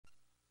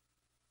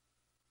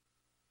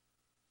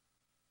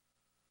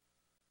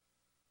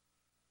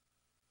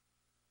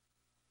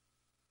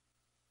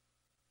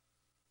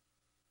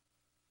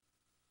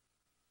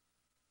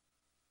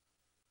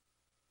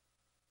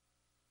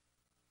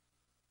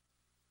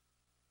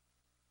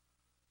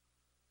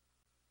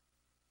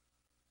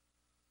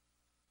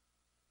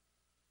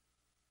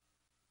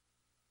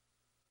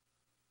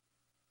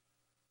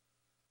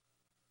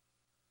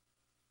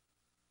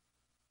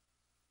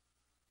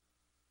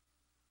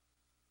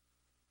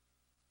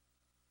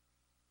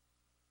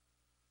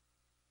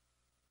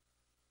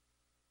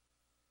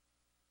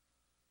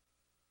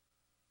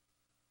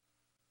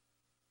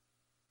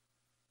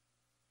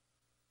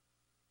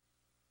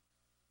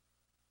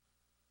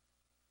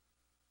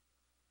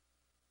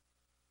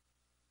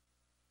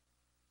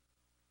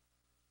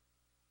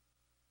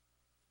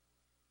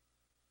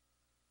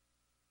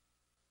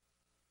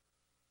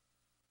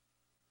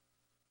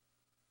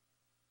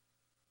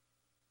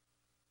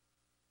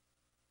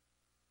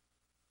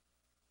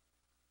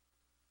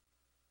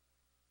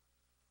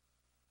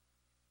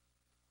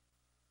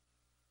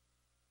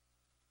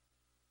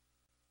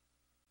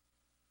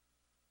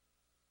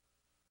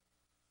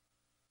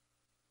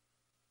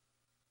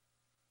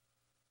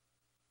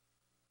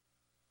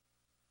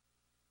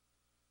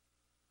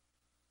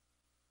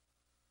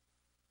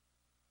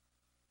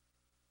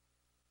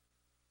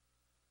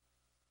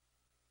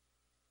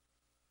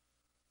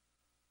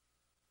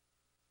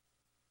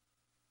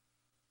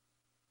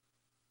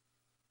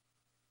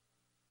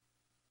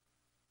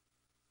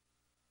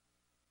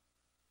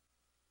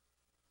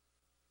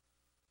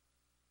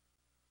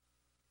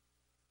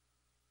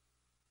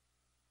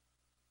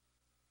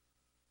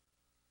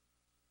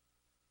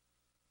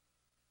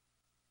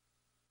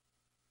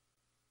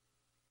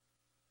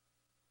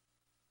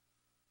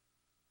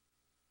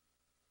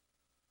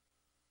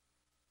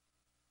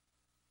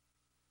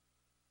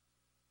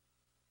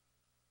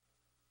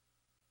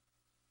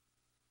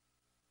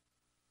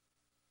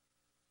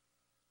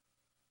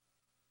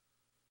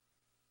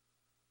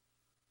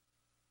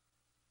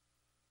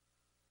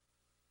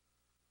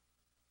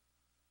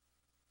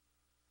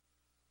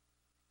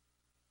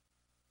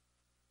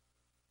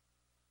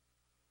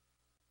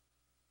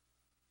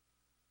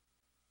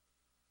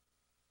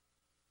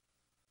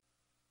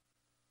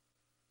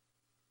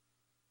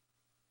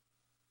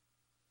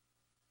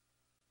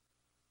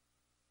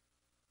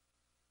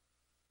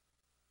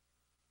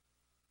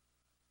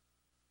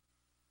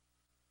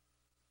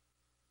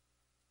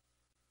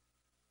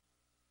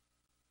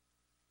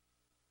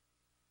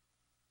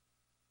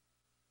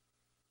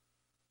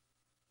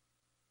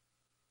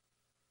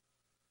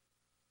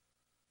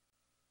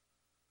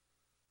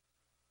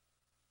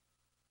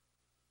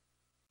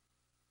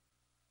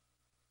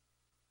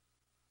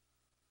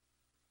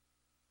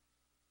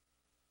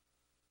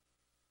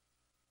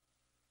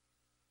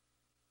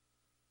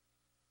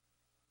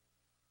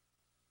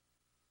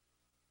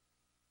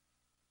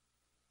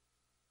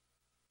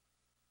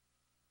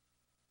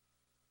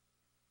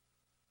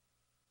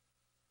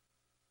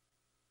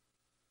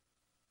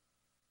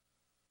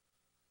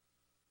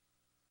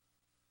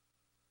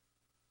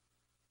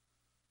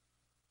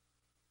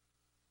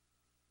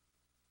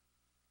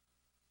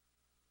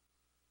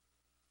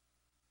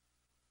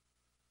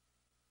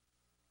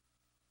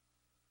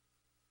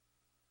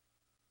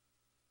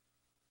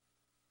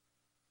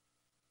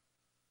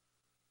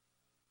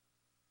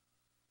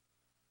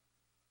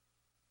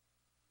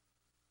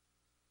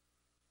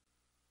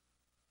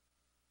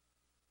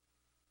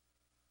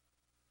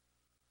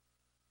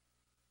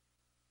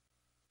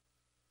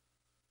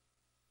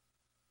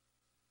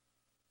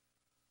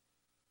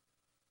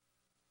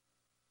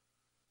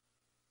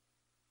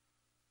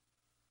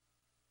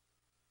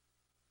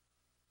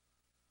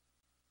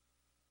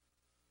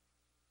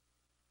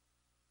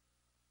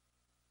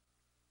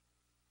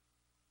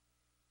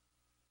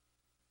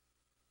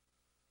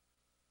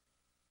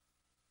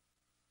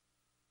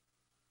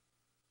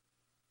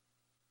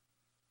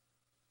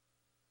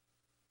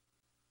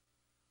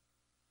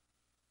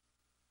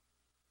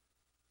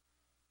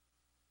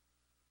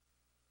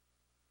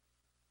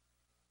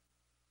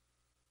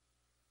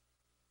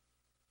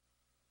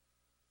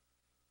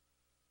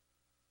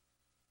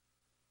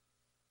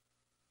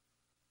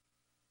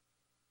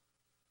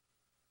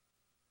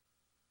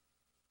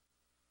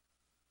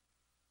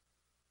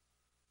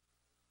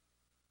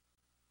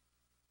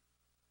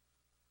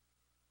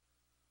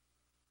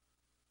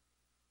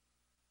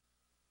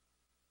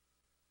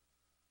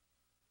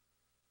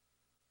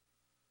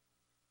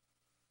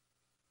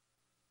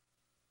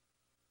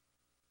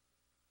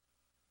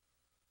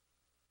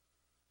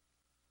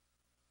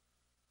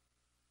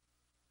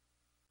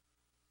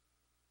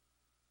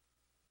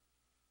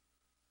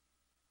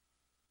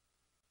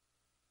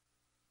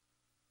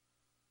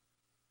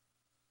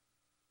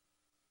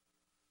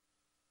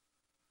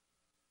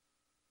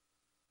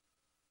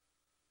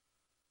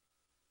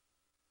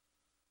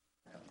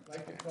I'd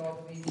like to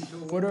call the meeting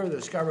to order,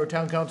 the Scarborough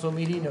Town Council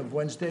meeting of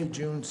Wednesday,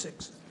 June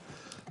 6th,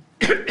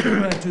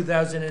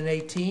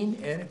 2018.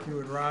 And if you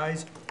would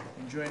rise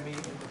and join me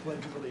in the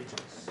Pledge of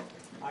Allegiance.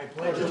 I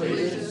pledge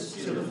allegiance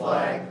to the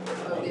flag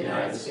of the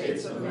United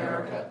States of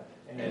America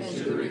and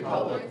to the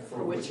republic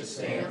for which it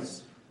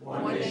stands,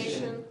 one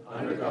nation,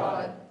 under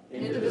God,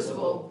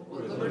 indivisible,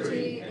 with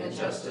liberty and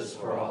justice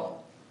for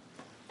all.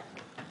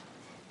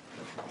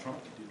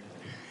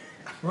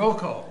 Roll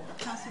call.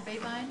 Councilor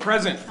Babine?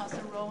 Present.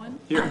 Councilor Rowan?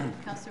 Here.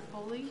 Councilor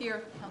Foley?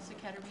 Here. Councilor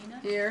Katerina?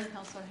 Here.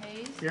 Councilor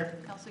Hayes? Here.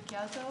 Councilor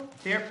Chiazzo?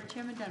 Here.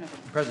 Chairman Donovan?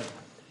 Present.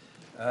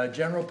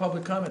 General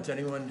public comments.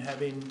 Anyone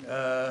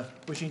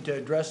wishing to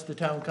address the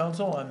town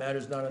council on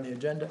matters not on the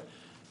agenda?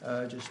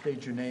 Just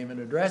state your name and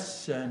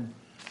address and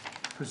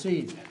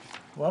proceed.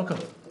 Welcome.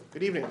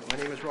 Good evening. My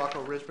name is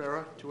Rocco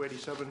Risbera,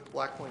 287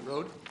 Black Point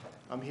Road.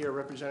 I'm here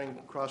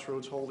representing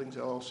Crossroads Holdings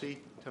LLC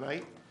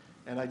tonight,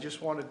 and I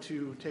just wanted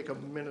to take a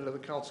minute of the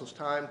council's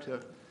time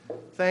to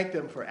thank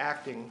them for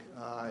acting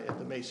at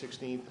the May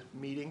 16th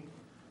meeting.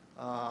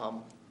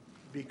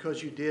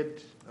 Because you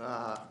did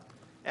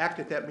act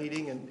at that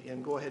meeting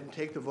and go ahead and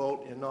take the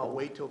vote and not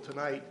wait till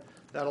tonight,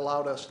 that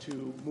allowed us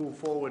to move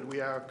forward.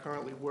 We are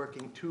currently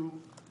working two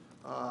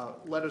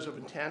letters of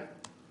intent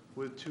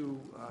with two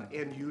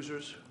end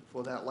users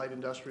for that light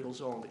industrial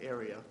zone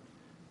area.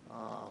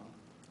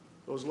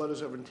 Those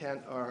letters of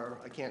intent are,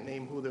 I can't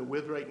name who they're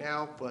with right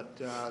now, but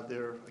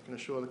I can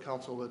assure the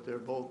council that they're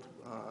both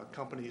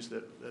companies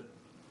that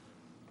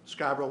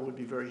Scarborough would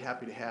be very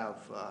happy to have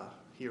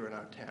here in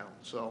our town.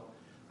 So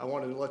I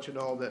wanted to let you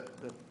know that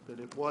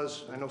it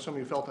was, I know some of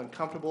you felt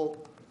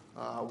uncomfortable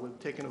with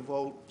taking a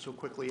vote so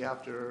quickly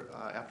after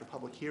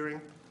public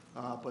hearing,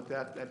 but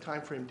that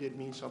time frame did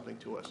mean something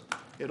to us.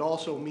 It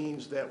also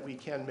means that we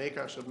can make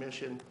our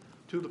submission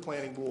to the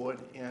planning board,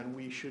 and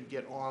we should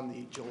get on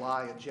the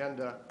July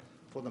agenda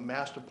for the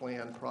master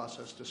plan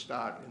process to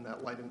start in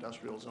that light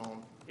industrial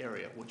zone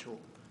area, which will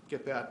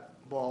get that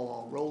ball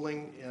all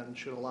rolling and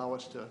should allow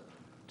us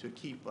to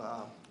keep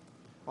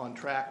on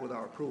track with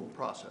our approval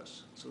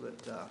process so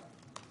that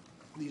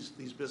these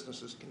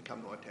businesses can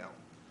come to our town.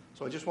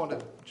 So I just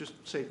wanted to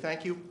say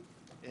thank you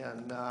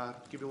and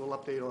give you a little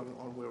update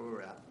on where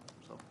we're at.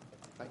 So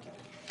thank you.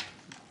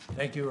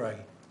 Thank you, Ray.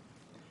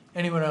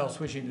 Anyone else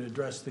wishing to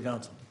address the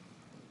council?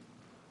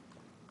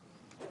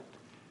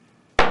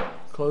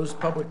 Closed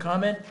public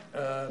comment.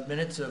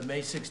 Minutes of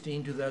May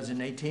 16,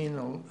 2018.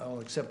 I'll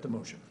accept the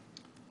motion.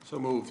 So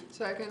moved.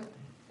 Second.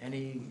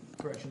 Any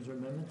corrections or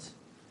amendments?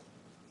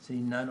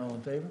 Seeing none, all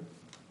in favor?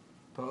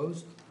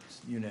 Opposed?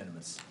 It's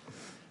unanimous.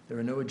 There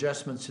are no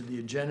adjustments to the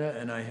agenda,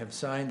 and I have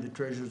signed the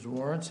treasurer's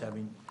warrants,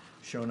 having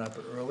shown up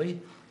early.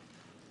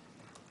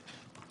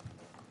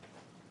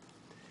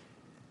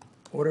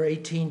 Order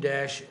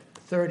 18-30,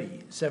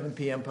 7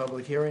 p.m.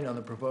 public hearing on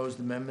the proposed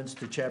amendments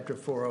to Chapter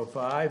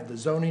 405, the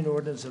zoning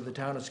ordinance of the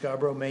town of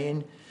Scarborough,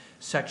 Maine,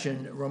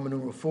 Section Roman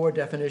numeral 4,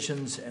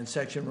 definitions, and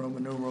Section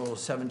Roman numeral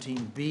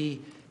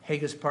 17B,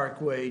 Haggis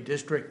Parkway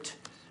District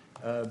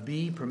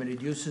B,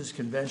 permitted uses,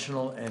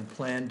 conventional and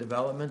planned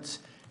developments.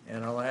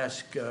 And I'll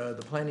ask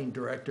the planning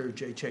director,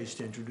 Jay Chase,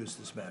 to introduce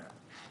this matter.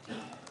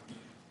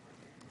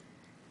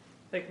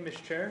 Thank you,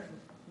 Mr. Chair.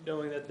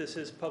 Knowing that this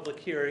is public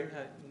hearing,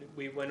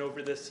 we went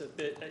over this a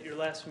bit at your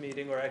last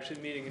meeting, or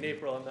actually meeting in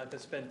April. I'm not going to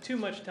spend too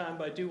much time,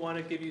 but I do want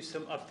to give you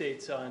some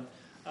updates on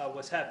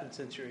what's happened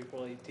since your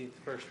April 18th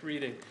first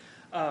reading.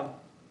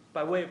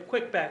 By way of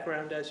quick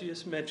background, as you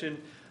just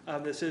mentioned,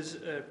 this is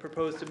a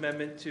proposed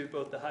amendment to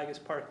both the Haggis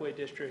Parkway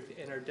District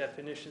and our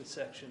definition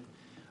section.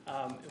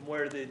 And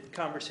where the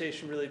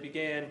conversation really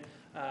began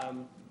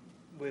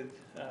with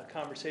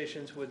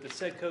conversations with the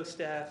SEDCO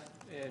staff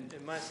and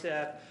my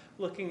staff,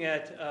 looking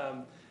at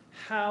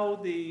how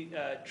the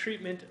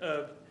treatment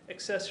of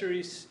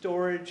accessory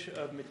storage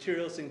of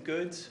materials and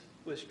goods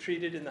was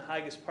treated in the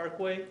Haggis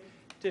Parkway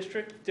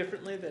District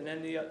differently than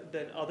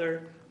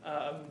other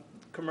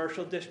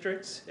commercial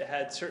districts. It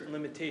had certain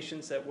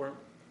limitations that weren't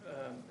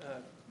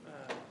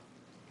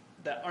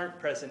that aren't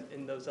present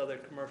in those other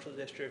commercial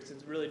districts,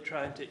 and really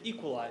trying to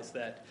equalize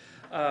that.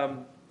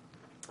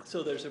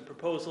 So there's a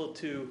proposal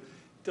to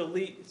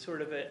delete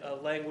sort of a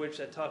language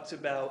that talks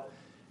about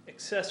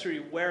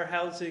accessory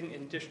warehousing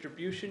and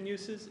distribution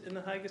uses in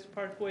the Haggis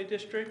Parkway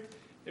District,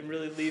 and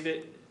really leave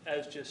it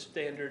as just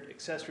standard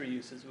accessory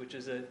uses, which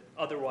is an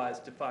otherwise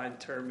defined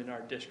term in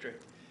our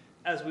district.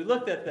 As we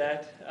looked at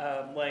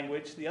that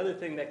language, the other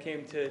thing that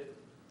came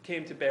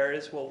to bear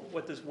is, well,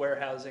 what does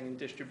warehousing and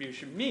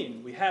distribution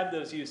mean? We have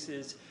those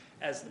uses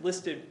as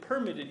listed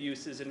permitted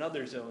uses in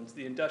other zones,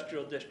 the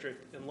industrial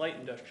district and light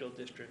industrial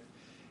district.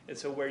 And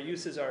so where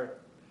uses are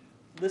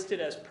listed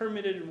as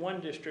permitted in one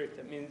district,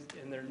 that means,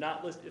 and they're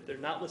not listed, if they're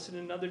not listed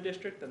in another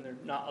district, then they're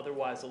not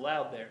otherwise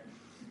allowed there.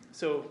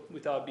 So we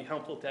thought it'd be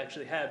helpful to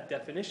actually have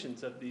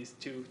definitions of these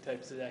two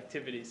types of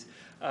activities.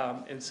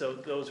 And so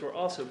those were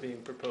also being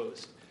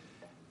proposed.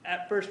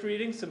 At first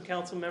reading, some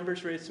council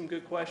members raised some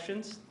good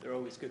questions. They're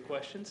always good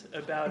questions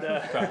about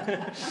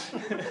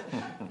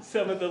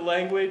some of the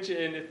language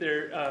and if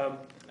they're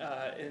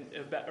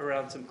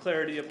around some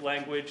clarity of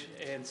language.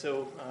 And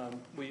so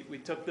we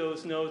took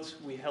those notes.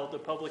 We held a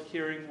public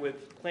hearing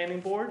with Planning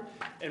Board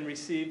and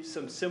received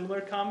some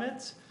similar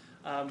comments.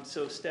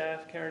 So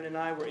staff, Karen and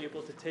I, were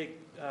able to take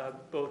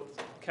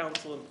both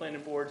council and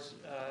Planning Board's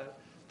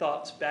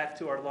thoughts back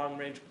to our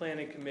long-range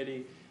planning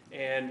committee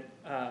and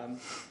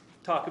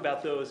talk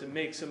about those and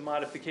make some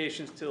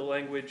modifications to the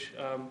language,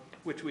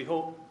 which we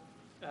hope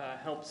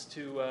helps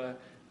to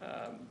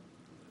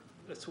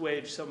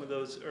assuage some of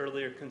those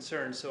earlier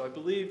concerns. So I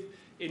believe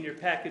in your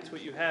packets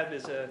what you have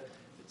is a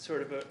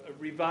sort of a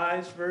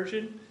revised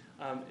version.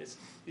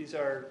 These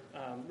are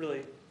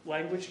really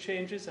language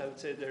changes. I would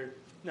say they're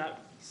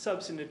not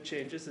substantive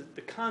changes.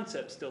 The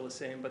concept's still the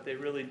same, but they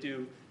really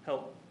do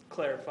help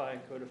clarify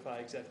and codify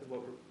exactly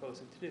what we're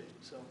proposing to do.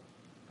 So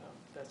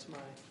that's my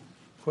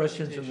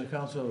Questions from the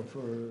council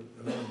for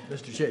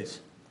Mr. Chase?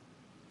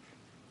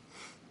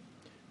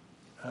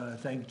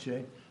 Thank you,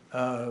 Jay.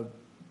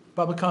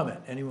 Public comment.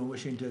 Anyone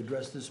wishing to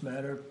address this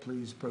matter,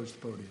 please approach the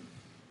podium.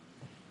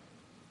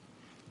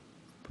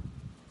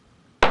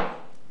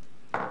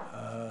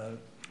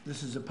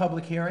 This is a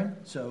public hearing,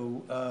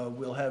 so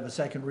we'll have a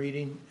second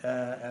reading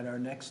at our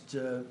next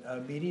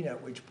meeting,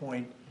 at which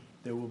point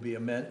there will be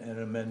an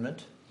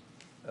amendment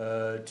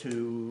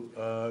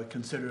to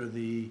consider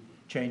the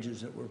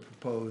changes that were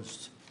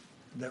proposed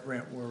that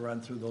were run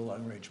through the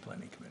Long Range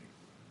Planning Committee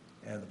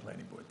and the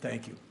Planning Board.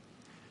 Thank you.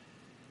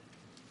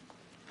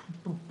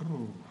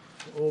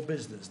 Old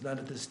business, none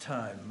at this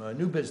time.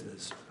 New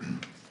business.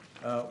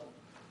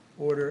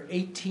 Order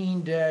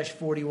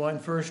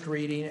 18-41, first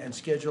reading, and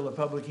schedule a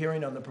public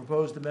hearing on the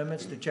proposed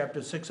amendments to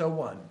Chapter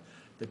 601,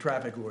 the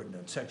traffic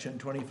ordinance, Section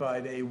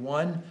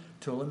 25A1,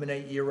 to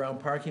eliminate year-round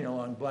parking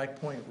along Black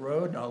Point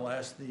Road. And I'll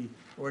ask the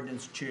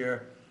ordinance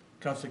chair,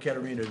 Councilor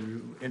Caterina,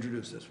 to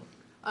introduce this one.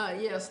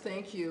 Yes,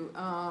 thank you.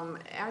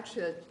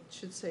 Actually, I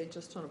should say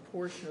just on a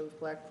portion of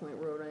Black Point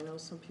Road. I know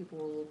some people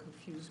were a little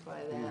confused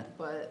by that,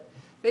 but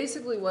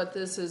basically what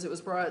this is, it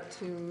was brought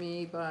to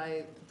me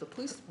by the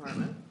police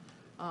department,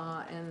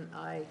 and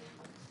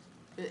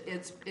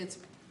it's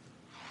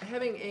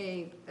having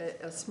a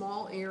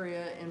small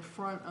area in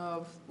front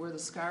of where the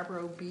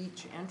Scarborough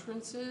Beach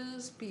entrance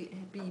is be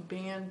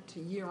banned to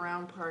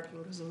year-round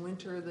parking, because in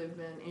winter there've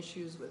been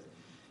issues with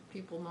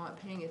people not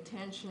paying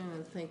attention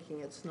and thinking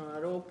it's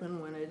not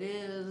open when it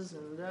is,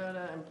 and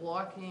and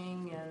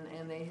blocking,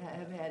 and they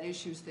have had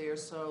issues there.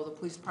 So the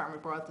police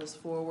department brought this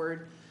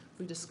forward.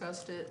 We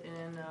discussed it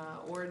in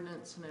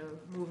ordinance and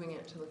moving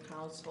it to the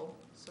council.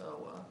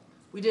 So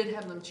we did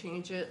have them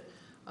change it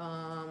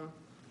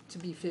to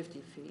be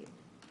 50 feet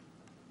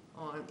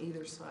on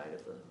either side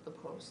of the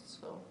post.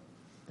 So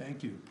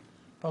Thank you.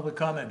 Public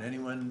comment.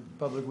 Anyone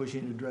public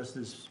wishing to address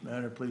this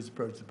matter, please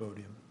approach the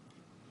podium.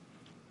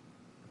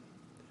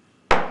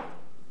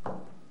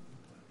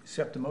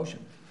 Accept the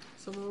motion.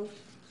 so moved.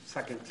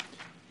 Second.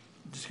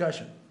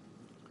 Discussion.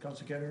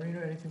 Councilor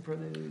Caterina, anything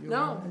further?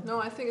 No,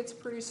 I think it's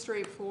pretty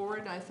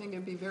straightforward. I think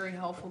it'd be very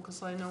helpful,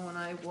 because I know when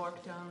I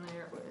walked down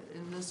there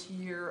in this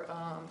year,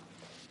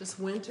 this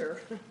winter,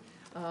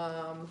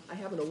 I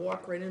happened to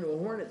walk right into a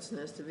hornet's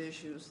nest of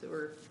issues that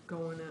were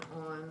going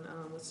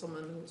on with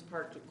someone who was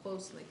parked too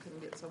close and they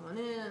couldn't get someone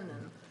in,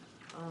 and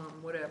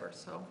whatever.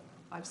 So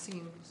I've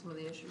seen some of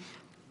the issues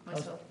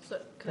myself. So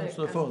can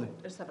Councilor I Foley.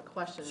 just have a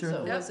question?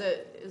 Certainly. So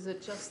is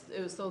it just,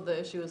 so the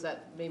issue is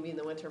that maybe in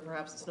the winter,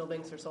 perhaps the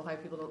snowbanks are so high,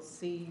 people don't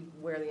see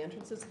where the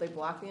entrance is, so they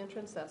block the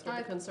entrance? That's what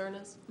the concern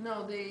is?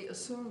 No, they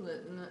assume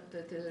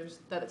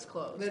That it's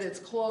closed? that it's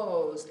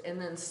closed,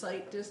 and then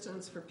sight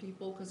distance for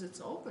people, because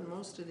it's open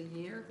most of the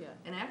year. Yeah.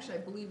 And actually,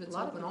 I believe it's A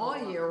lot of open people all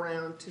are. year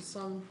round to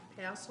some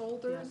pass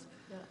holders.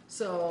 Yeah.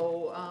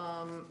 So,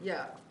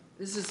 yeah,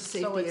 this is a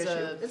So safety it's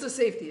issue. It's a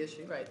safety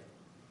issue. Right.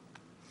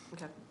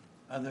 Okay.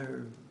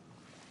 Other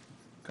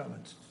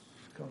comments?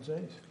 Councilor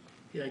Hayes?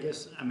 Yeah, I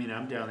guess, I mean,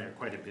 I'm down there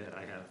quite a bit.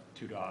 I have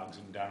 2 dogs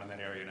and down in that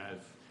area, and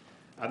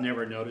I've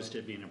never noticed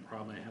it being a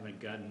problem. I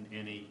haven't gotten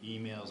any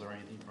emails or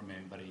anything from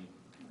anybody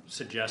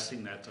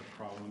suggesting that's a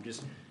problem.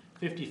 Just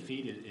 50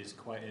 feet is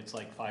quite, it's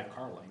like 5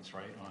 car lengths,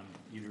 right, on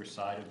either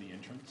side of the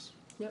entrance,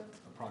 Yep.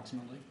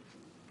 approximately?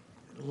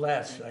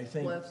 Less, I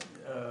think, Less.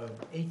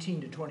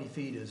 18 to 20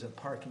 feet is a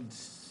parking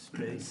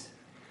space.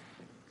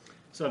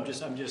 So I'm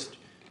just,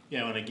 you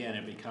know, and again,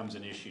 it becomes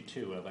an issue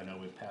too. I know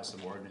we've passed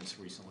an ordinance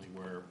recently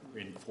where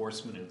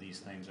enforcement of these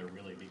things are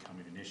really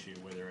becoming an issue,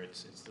 whether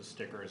it's the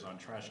stickers on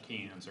trash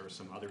cans or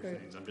some other Right.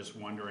 things. I'm just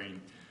wondering,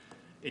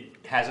 it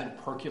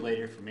hasn't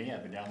percolated for me.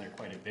 I've been down there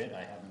quite a bit.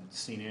 I haven't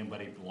seen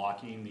anybody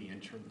blocking the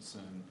entrance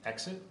and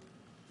exit.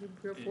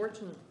 You're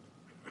fortunate.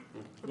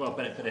 Well,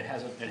 but it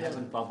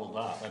hasn't bubbled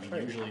up. I mean,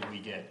 Right. usually we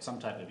get some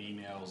type of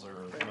emails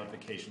or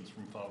notifications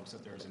from folks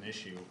that there's an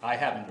issue. I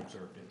haven't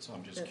observed it, so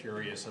I'm just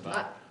curious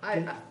about.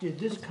 Did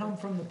this come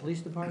from the police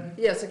department?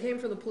 Yes, it came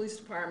from the police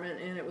department,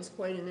 and it was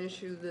quite an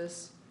issue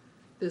this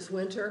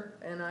winter,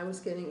 and I was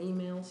getting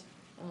emails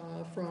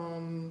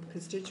from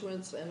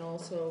constituents and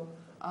also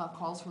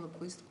calls from the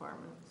police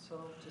department, so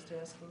just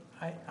asking.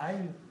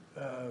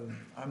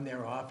 I'm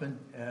there often,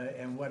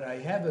 and what I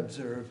have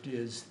observed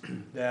is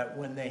that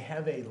when they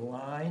have a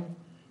line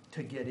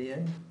to get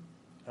in,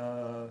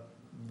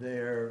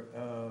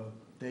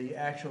 they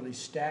actually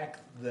stack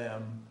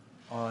them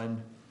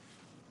on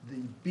the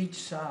beach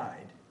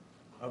side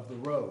of the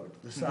road,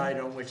 the side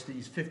on which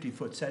these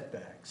 50-foot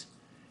setbacks,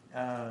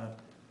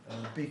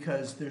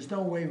 because there's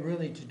no way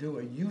really to do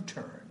a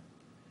U-turn,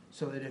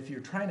 so that if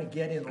you're trying to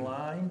get in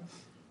line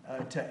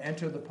to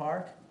enter the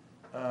park,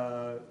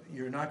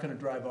 you're not gonna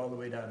drive all the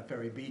way down to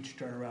Ferry Beach,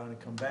 turn around and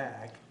come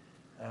back.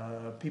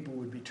 People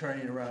would be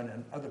turning around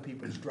in other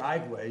people's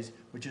driveways,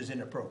 which is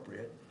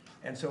inappropriate.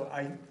 And so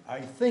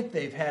I think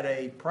they've had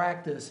a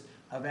practice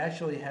of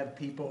actually have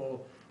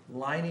people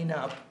lining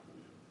up,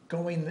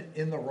 going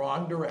in the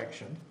wrong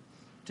direction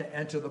to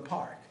enter the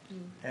park.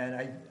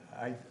 And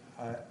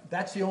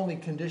that's the only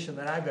condition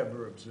that I've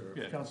ever observed.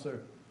 Yeah. Councilor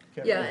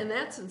Yeah, Kevin? and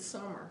that's in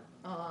summer.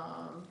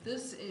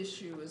 This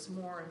issue is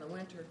more in the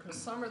winter, because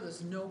summer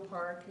there's no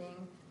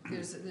parking.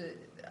 There's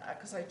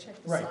because I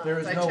checked the signs. Right, there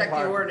is no I checked the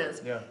parking.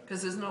 ordinance. Yeah.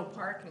 Because there's no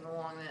parking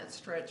along that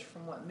stretch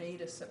from what, May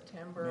to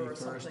September May or 1st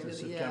something.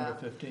 to Yeah.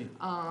 September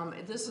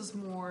 15th. This is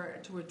more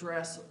to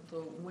address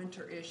the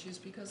winter issues,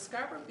 because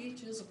Scarborough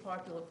Beach is a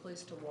popular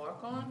place to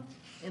walk on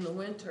in the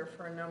winter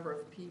for a number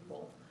of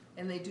people.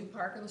 And they do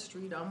park on the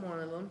street, I'm one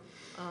of them.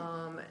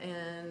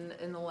 And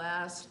in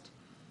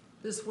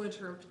this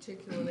winter in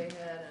particular, they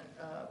had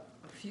a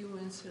few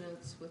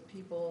incidents with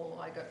people.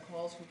 I got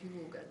calls from people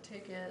who got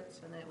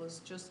tickets, and it was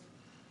just,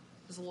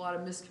 there's a lot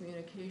of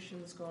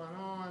miscommunications going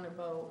on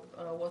about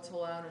what's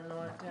allowed and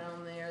not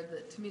down there.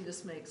 That, to me,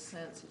 this makes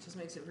sense. It just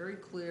makes it very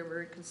clear,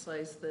 very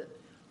concise, that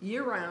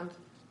year-round,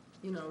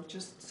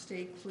 just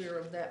stay clear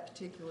of that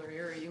particular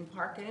area. You can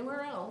park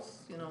anywhere else,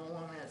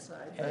 along that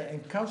side.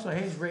 And Councilor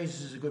Hayes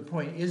raises a good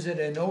point. Is it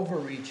an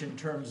overreach in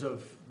terms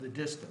of the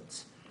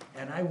distance?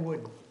 And I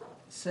would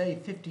say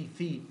 50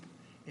 feet,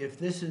 if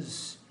this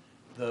is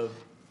the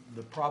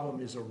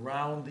problem is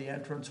around the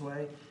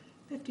entranceway,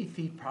 50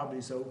 feet probably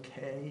is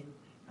okay.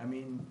 I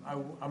mean,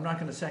 I'm not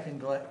gonna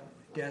second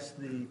guess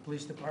the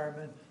police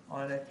department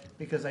on it,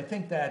 because I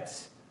think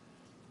that's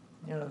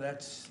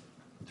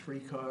 3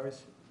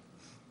 cars.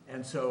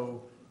 And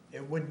so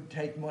it wouldn't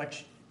take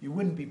much, you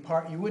wouldn't be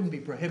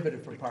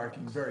prohibited from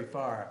parking very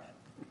far.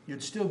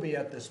 You'd still be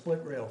at the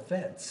split rail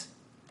fence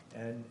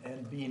and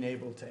being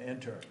able to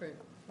enter Right.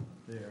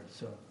 there,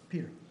 so,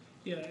 Peter.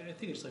 Yeah, I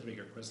think I'd just like to make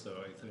a request,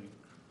 though. I think,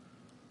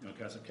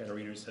 Councilor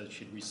Caterina said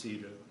she'd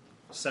received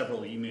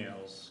several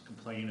emails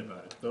complaining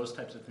about it. Those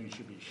types of things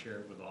should be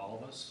shared with all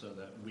of us, so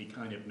that we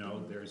kind of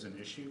know there's an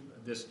issue.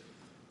 This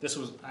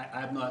was,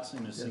 I've not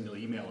seen a single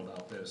email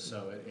about this,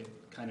 so it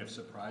kind of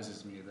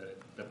surprises me that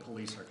the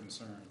police are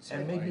concerned. So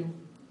And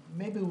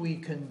maybe we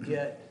can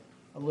get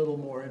a little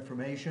more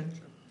information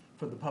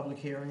for the public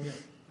hearing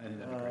I think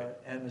that'd be great.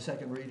 and the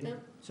second reading, Yeah.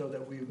 so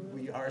that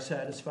we are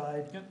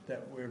satisfied Yeah.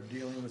 that we're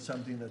dealing with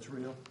something that's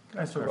real.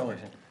 Councilor Rowan.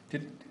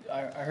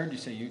 I heard you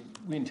say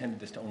we intended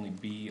this to only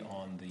be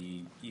on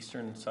the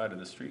eastern side of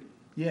the street?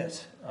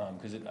 Yes,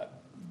 Because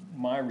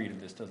my read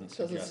of this doesn't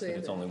Doesn't suggest say that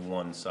it's that. only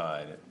one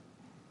side.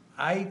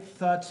 I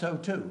thought so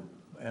too,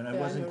 and I Yeah,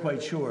 I wasn't know quite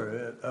that.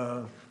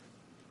 sure.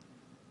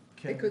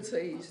 It could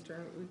say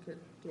Eastern, do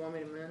you want me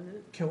to amend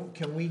it?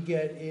 Can we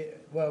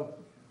get, well,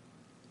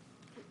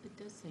 It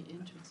does say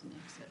entrance and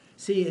exit.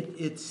 see,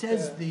 it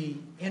says Yeah. the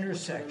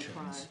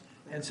intersections,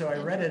 and so I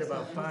read it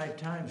about 5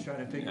 times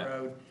trying to figure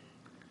out,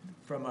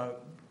 from a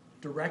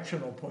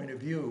directional point of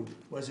view,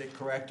 was it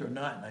correct or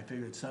not? And I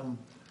figured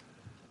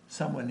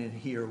someone in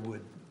here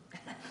would.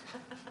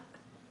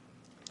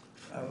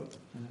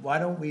 Why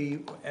don't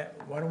we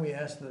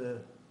ask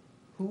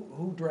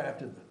who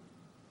drafted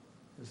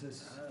the, is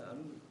this?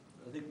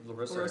 I think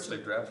Larissa actually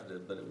drafted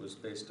it, but it was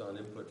based on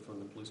input from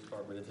the police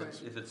department.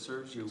 If it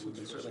serves you, we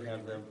can certainly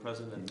have them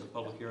present at the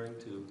public hearing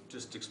to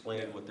just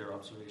explain what their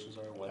observations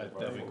are and why they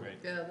brought That'd it be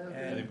forward. great. Yeah, that would be.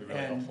 And, think it'd be really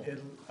and helpful.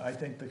 I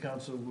think the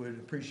council would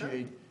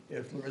appreciate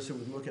if Larissa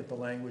would look at the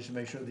language to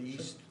make sure the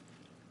east,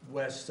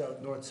 west,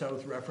 south, north,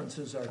 south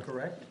references are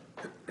correct.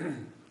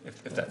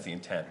 If that's the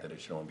intent, that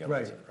it should only be on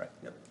Right. one side, right?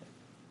 Yep.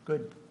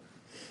 Good.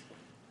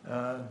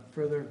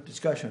 Further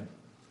discussion?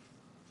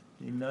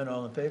 Seeing none,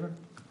 all in favor?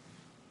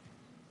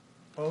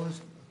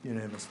 Opposed?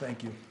 Unanimous,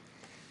 thank you.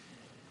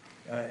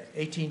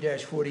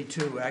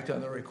 18-42, act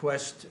on the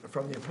request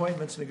from the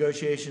Appointments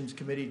Negotiations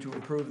Committee to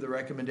approve the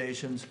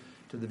recommendations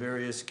to the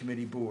various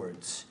committee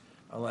boards.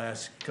 I'll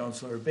ask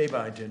Councilor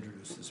Babine to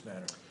introduce this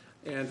matter.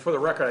 And for the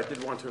record, I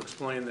did want to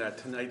explain that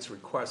tonight's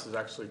request is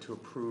actually to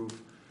approve,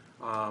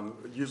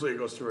 usually it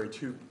goes through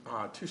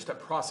a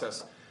two-step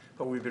process,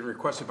 but we've been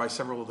requested by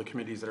several of the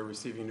committees that are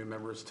receiving new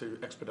members to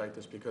expedite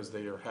this because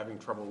they are having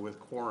trouble with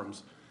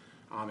quorums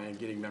and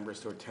getting members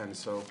to attend.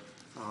 So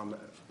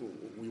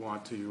we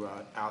want to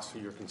ask for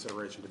your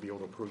consideration to be able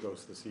to approve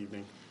those this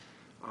evening.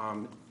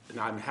 And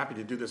I'm happy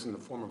to do this in the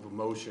form of a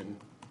motion,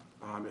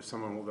 if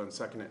someone will then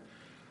second it.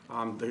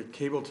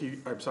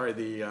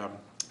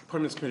 The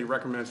Appointments Committee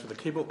recommends for the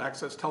Cable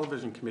Access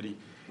Television Committee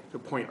to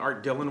appoint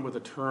Art Dillon with a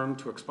term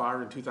to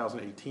expire in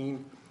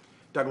 2018,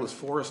 Douglas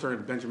Forrester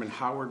and Benjamin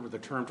Howard with a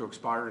term to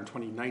expire in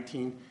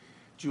 2019,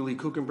 Julie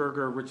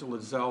Kuchenberger, Richard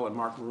Lizell, and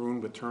Mark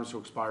Maroon with terms to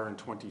expire in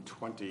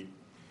 2020.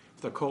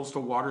 For the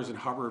Coastal Waters and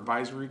Harbor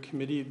Advisory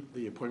Committee,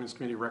 the Appointments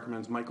Committee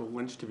recommends Michael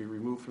Lynch to be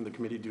removed from the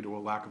committee due to a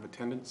lack of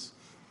attendance,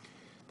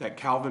 that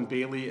Calvin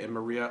Bailey and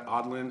Maria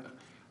Odlin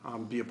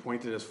be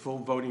appointed as full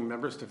voting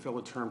members to fill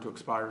a term to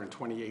expire in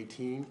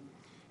 2018,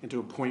 and to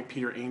appoint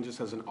Peter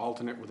Angus as an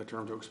alternate with a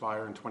term to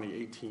expire in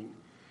 2018.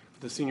 For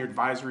the Senior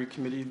Advisory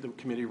Committee, the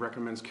committee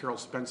recommends Carol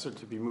Spencer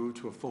to be moved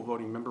to a full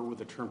voting member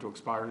with a term to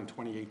expire in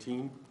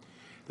 2018.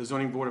 The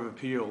Zoning Board of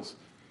Appeals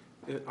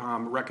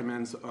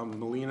recommends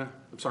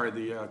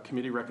the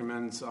committee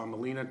recommends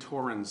Melina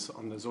Torrens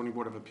on the Zoning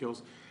Board of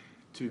Appeals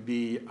to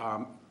be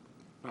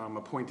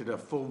appointed a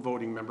full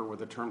voting member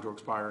with a term to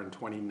expire in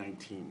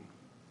 2019.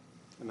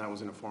 And that was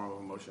in the form of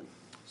a motion.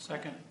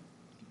 Second.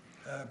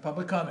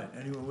 Public comment.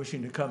 Anyone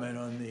wishing to comment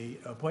on the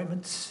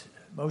appointments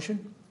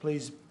motion,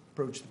 please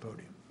approach the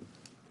podium.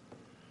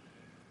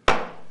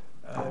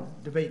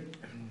 Debate,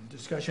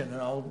 discussion,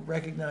 and I'll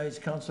recognize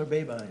Councilor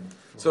Babine.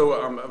 So,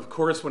 of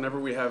course, whenever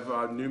we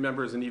have new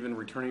members and even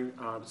returning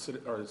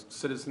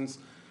citizens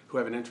who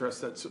have an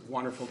interest, that's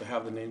wonderful to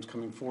have the names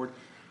coming forward.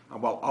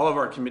 While all of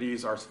our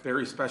committees are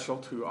very special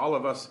to all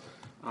of us,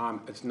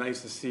 it's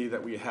nice to see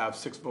that we have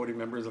 6 voting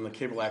members on the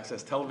Cable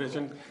Access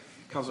Television.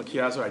 Councilor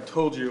Chiazzo, I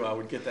told you I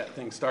would get that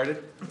thing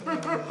started.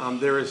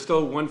 There is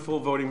still 1 full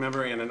voting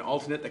member and an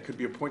alternate that could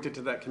be appointed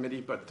to that committee,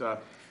 but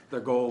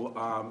their goal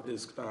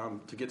is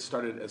to get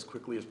started as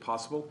quickly as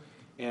possible.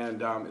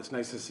 And it's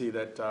nice to see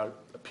that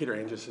Peter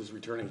Angus is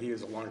returning. He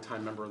is a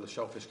longtime member of the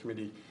Shellfish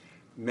Committee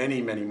many,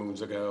 many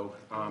moons ago.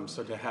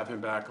 So to have him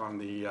back on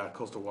the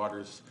Coastal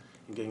Waters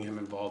and getting him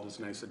involved is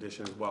a nice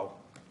addition as well.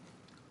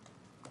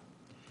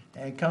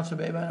 And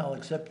Councilor Babine, I'll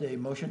accept a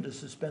motion to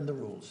suspend the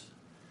rules.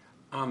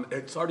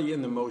 It's already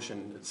in the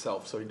motion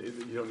itself, so you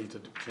don't need to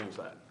change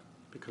that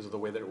because of the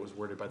way that it was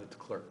worded by the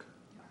clerk.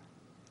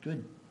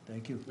 Good,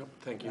 thank you. Yep,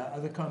 thank you.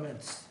 Other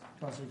comments,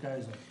 Councilor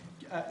Kaiser?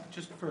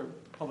 Just for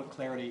public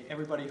clarity,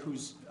 everybody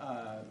whose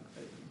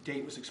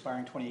date was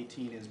expiring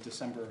 2018 is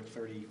December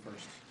 31st?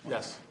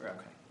 Yes. Okay,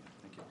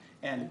 thank you.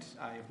 And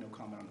I have no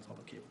comment on the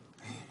public cable.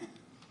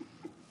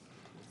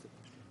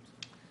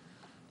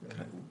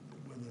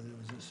 Whether there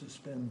was a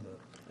suspend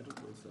the... I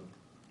don't believe so.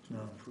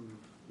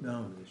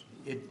 No.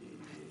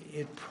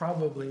 It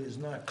probably is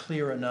not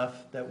clear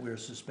enough that we're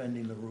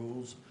suspending the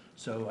rules.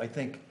 So I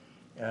think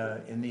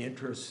in the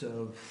interest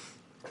of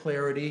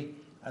clarity,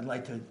 I'd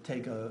like to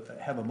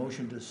have a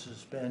motion to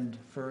suspend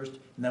first,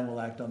 and then we'll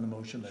act on the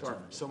motion that's on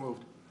Sure, it. so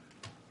moved.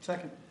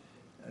 Second.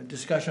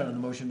 Discussion on the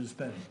motion to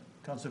suspend.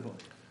 Councilor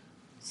Vogt.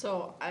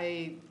 So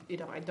I'm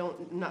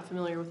not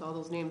familiar with all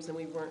those names, and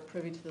we weren't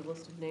privy to the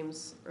list of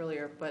names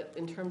earlier, but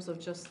in terms of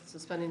just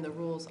suspending the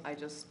rules, I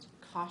just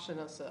caution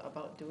us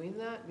about doing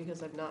that,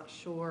 because I'm not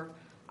sure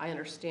I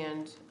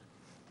understand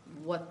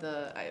what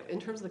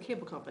in terms of the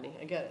cable company,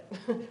 I get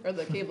it, or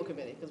the cable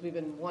committee, because we've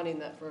been wanting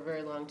that for a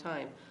very long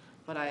time,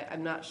 but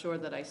I'm not sure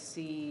that I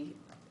see,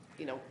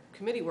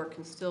 committee work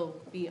can still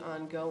be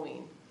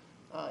ongoing.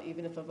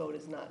 Even if a vote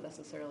is not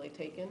necessarily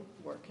taken,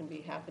 work can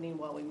be happening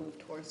while we move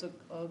towards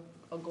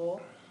a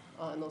goal,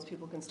 and those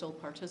people can still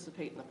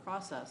participate in the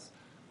process.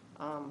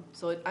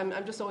 So I'm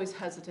just always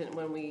hesitant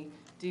when we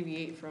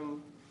deviate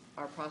from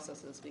our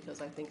processes,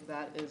 because I think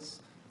that is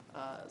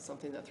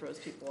something that throws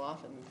people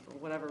off, and for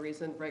whatever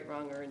reason, right,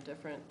 wrong, or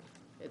indifferent,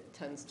 it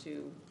tends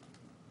to,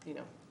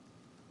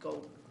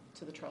 go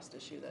to the trust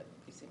issue that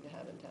we seem to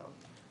have in town.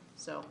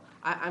 So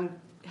I'm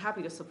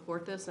happy to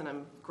support this, and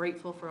I'm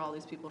grateful for all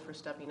these people for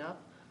stepping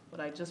up,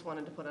 but I just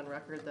wanted to put on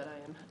record that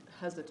I am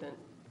hesitant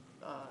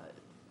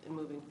in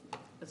moving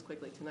as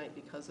quickly tonight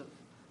because of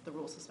the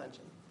rule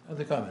suspension.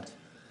 Other comments?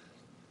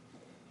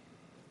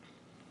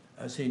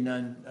 I see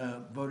none.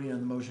 Voting on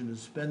the motion to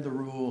suspend the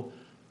rule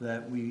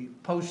that we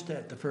post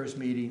at the first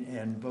meeting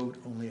and vote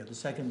only at the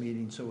second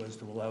meeting, so as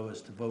to allow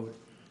us to vote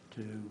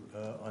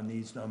on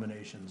these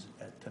nominations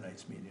at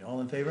tonight's meeting.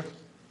 All in favor?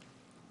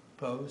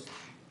 Opposed?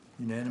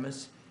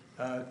 Unanimous.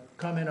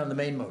 Comment on the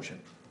main motion.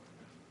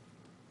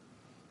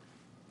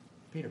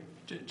 Peter.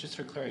 Just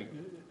for clarity,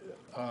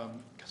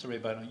 Councilor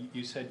Rabino,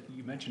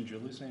 you mentioned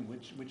Julie's name.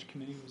 Which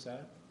committee was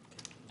that?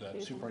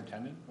 The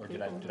superintendent, or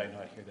did I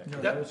not hear that?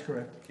 No, that was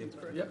correct.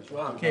 Yep.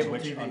 Cable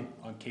Which, TV.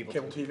 on cable.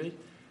 Cable TV.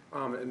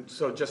 And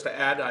so just to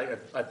add,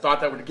 I thought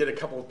that would get a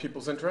couple of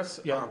people's interest.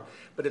 Yeah.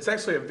 But it's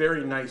actually a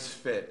very nice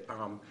fit.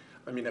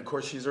 I mean, of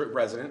course, she's a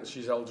resident.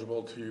 She's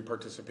eligible to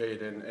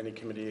participate in any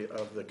committee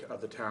of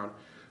the town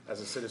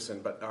as a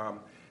citizen. But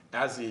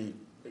as the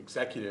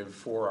executive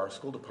for our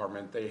school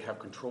department, they have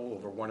control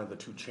over one of the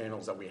 2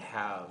 channels that we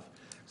have.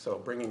 So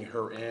bringing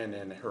her in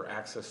and her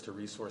access to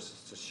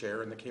resources to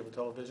share in the cable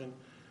television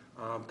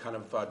kind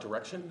of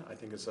direction, I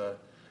think it's a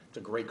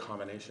great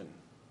combination.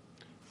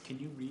 Can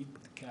you read,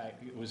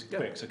 it was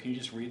quick, so can you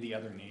just read the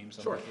other names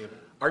on Sure. the table?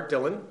 Art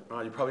Dillon,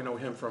 you probably know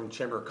him from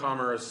Chamber of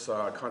Commerce,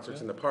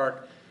 Concerts in the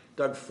Park.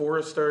 Doug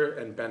Forrester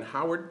and Ben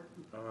Howard.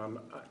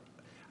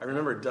 I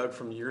remember Doug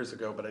from years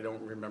ago, but I don't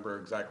remember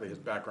exactly his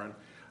background.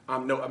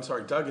 No, I'm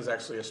sorry, Doug is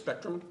actually a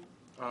Spectrum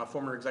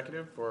former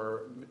executive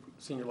or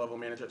senior level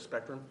manager at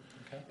Spectrum.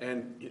 Okay.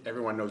 And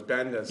everyone knows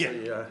Ben as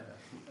a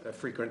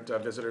frequent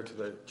visitor to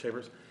the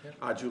chambers.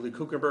 Yep. Julie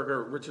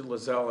Kuchenberger, Richard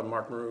Lazelle, and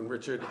Mark Maroon.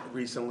 Richard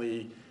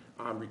recently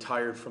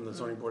retired from the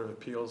Zoning Board of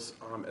Appeals,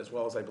 as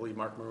well as I believe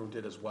Mark Maroon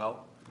did as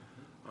well.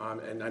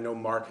 And I know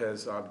Mark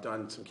has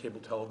done some cable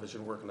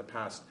television work in the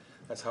past.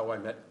 That's how I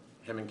met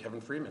him and Kevin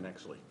Freeman,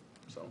 actually.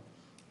 So.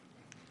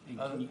 And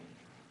can you,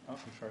 oh, I'm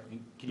sorry.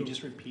 Can you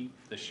just repeat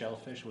the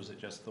shellfish? Was it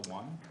just the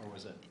one, or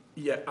was it?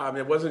 Yeah,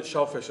 it wasn't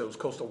Shellfish, it was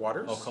Coastal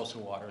Waters. Oh,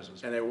 Coastal Waters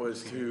was. And it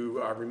was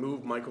to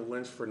remove Michael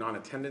Lynch for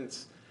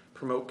non-attendance,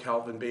 promote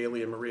Calvin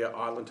Bailey and Maria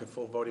Odlin to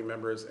full voting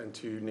members, and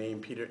to name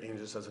Peter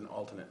Angus as an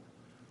alternate.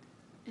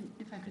 And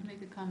if I could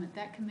make a comment,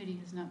 that committee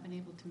has not been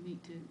able to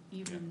meet to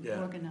even Yeah.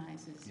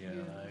 organize, as Yeah,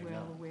 you're I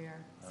well know.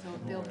 aware. So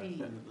I'm they'll aware.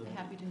 be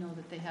happy to know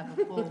that they have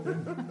a full,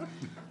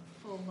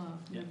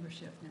 Yeah.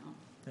 membership now.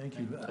 Thank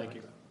you. Thank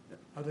you.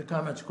 Other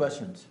comments,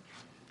 questions?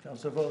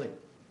 Councilor Foley?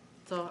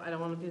 So I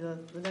don't want to be the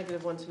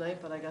negative one tonight,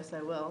 but I guess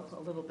I will a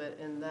little bit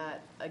in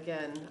that,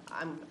 again,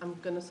 I'm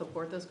going to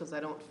support this because I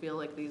don't feel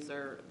like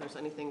there's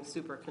anything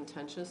super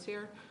contentious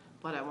here,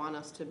 but I want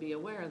us to be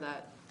aware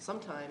that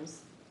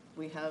sometimes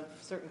we have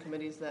certain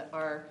committees that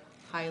are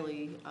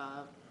highly,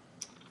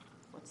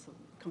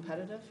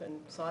 competitive and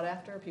sought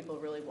after. People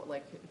really want,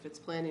 like if it's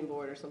planning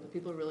board or something,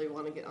 people really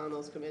want to get on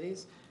those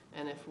committees.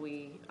 And if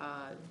we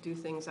do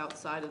things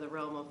outside of the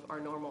realm of our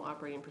normal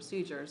operating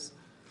procedures,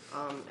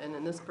 and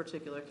in this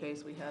particular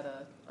case, we had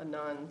a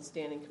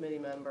non-standing committee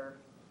member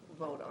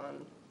vote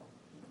on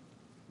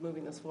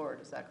moving this forward,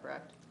 is that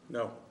correct?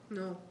 No.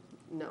 No.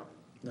 No.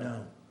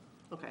 No.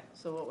 Okay,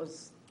 so what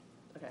was,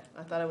 okay,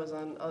 I thought I was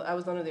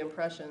under the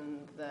impression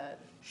that,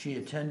 She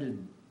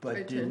attended but I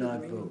did attended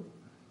not the meeting. vote.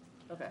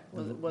 okay,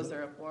 was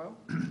there a quorum?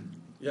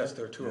 Yes,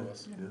 there are two of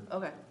us.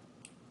 Okay,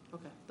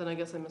 okay, then I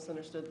guess I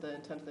misunderstood the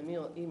intent of the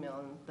email,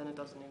 and then it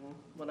doesn't even,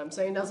 what I'm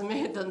saying doesn't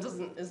mean,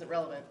 isn't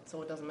relevant,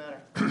 so it doesn't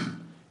matter.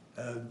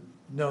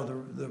 No,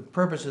 the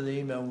purpose of the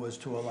email was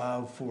to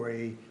allow for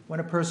when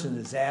a person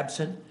is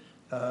absent,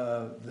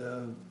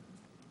 the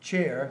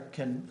chair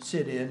can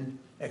sit in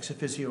ex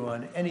officio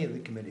on any of the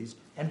committees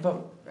and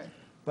vote. Right.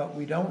 But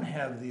we don't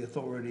have the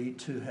authority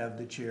to have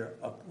the chair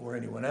or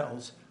anyone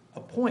else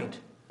appoint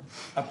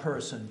a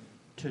person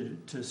to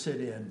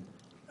sit in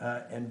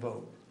and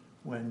vote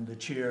when the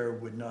chair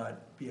would not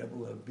be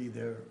able to be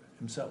there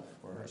himself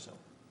or herself.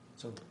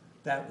 So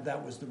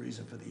that was the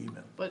reason for the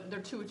email. But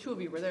two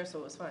of you were there, so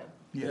it was fine?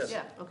 Yes.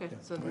 Yeah, okay, Yeah.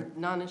 so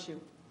non-issue.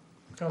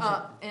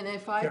 Councilor And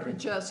if I Karen. could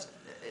just,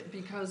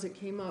 because it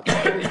came up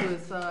both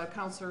with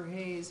Counselor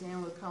Hayes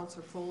and with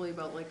Counselor Foley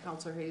about like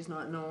Counselor Hayes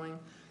not knowing,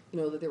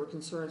 that there were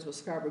concerns with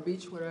Scarborough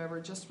Beach, whatever,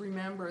 just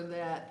remember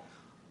that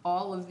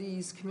all of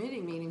these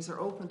committee meetings are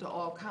open to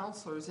all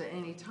counselors at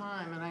any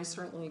time, and I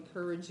certainly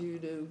encourage you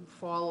to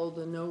follow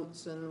the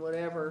notes and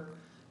whatever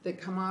that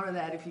come out of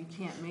that if you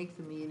can't make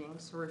the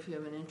meetings or if you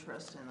have an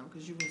interest in them,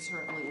 because you can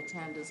certainly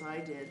attend as I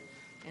did,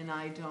 and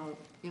I don't,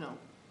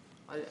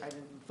 I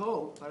didn't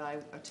vote, but I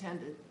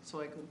attended so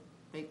I could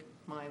make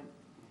my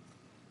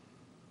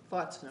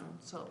thoughts known,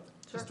 so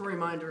just a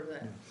reminder of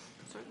that,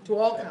 to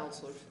all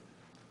counselors.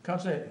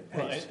 Councilor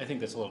Well, Hayes. I think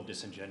that's a little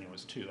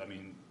disingenuous too. I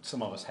mean,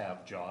 some of us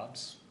have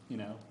jobs,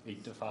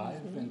 8 to 5,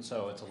 and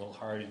so it's a little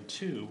hard. And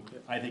two,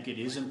 I think it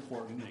is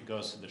important, and it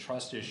goes to the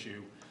trust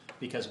issue,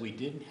 because we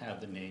didn't have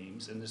the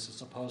names, and this is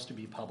supposed to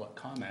be public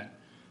comment.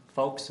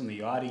 Folks in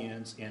the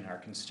audience and our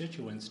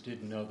constituents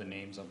didn't know the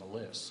names on the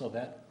list, so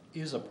that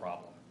is a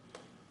problem.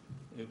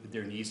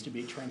 There needs to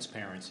be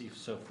transparency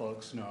so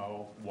folks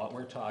know what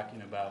we're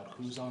talking about,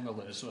 who's on the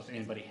list, so if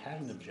anybody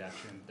had an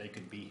objection, they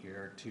could be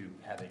here to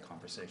have a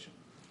conversation.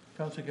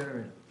 Councilor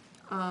Caterina.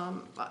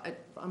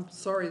 I'm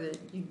sorry that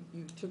you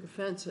took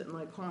offense at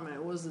my comment.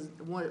 It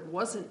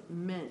wasn't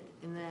meant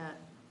in that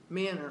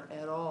manner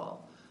at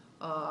all.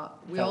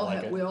 We Felt all like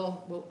have, it.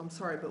 well, I'm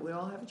sorry, but we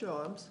all have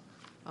jobs.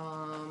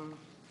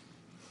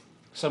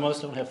 Some of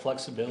us don't have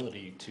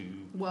flexibility to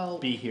Well,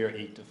 be here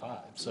 8 to 5,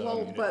 so.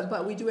 well,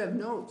 but we do have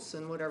notes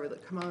and whatever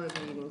that come out of the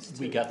meetings too.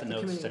 We got the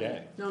notes committee today.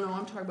 meetings. No,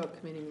 I'm talking about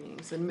committee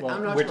meetings, and Well,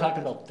 I'm not. we're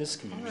talking about this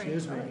All community. right,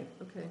 Excuse all me. right,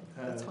 okay,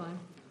 that's fine,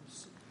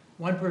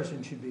 One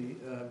person should be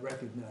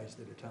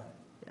recognized at a time.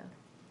 yeah,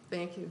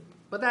 thank you.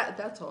 But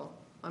that's all.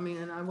 I mean,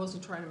 and I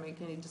wasn't trying to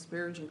make any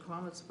disparaging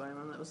comments about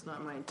him, that was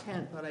not my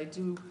intent, but I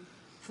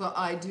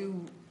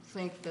do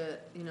think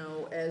that,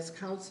 as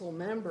council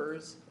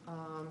members,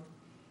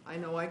 I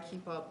know I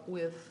keep up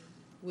with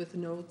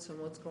notes and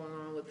what's going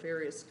on with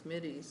various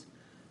committees,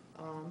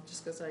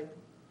 just because I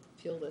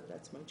feel that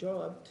that's my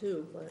job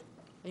too, but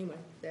anyway,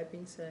 that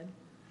being said.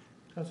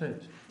 Councilor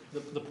Hayes.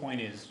 The point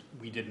is,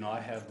 we did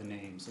not have the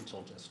names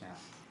until just now.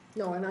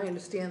 No, and I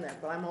understand that,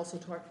 but I'm also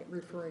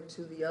referring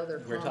to the other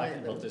comment. We're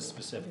talking that about this was-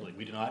 specifically.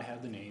 We do not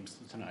have the names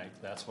tonight.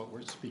 That's what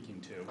we're speaking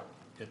to.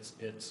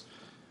 It's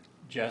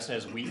just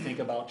as we think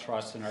about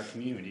trust in our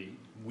community,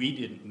 we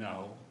didn't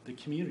know, the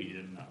community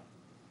didn't know.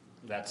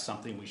 that's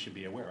something we should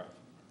be aware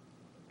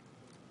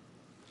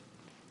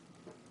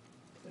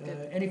of.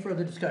 Any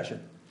further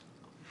discussion?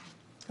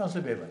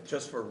 Councilor Baber.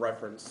 Just for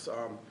reference,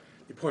 the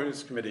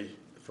Appointments Committee,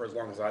 for as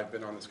long as I've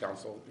been on this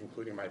council,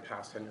 including my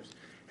past tenures,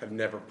 have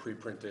never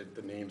pre-printed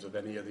the names of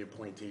any of the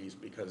appointees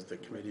because the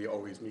committee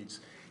always meets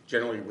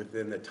generally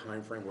within the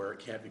time frame where it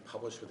can't be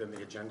published within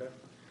the agenda,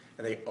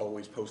 and they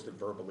always post it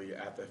verbally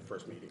at the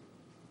first meeting.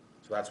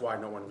 So that's why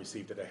no one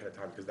received it ahead of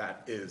time, because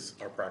that is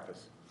our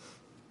practice.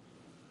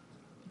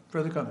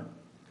 Further comment?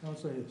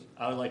 Councilor Hayes.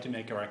 I would like to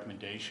make a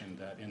recommendation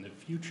that in the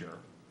future,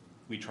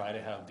 we try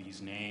to have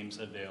these names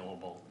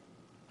available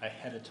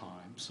ahead of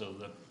time so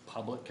the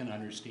public can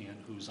understand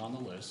who's on the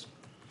list,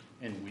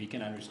 and we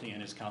can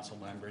understand as council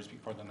members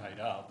before the night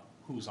of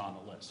who's on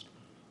the list.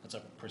 That's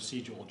a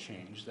procedural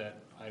change that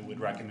I would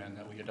recommend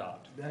that we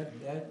adopt. That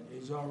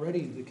is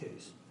already the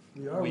case.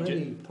 We We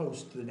already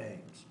post the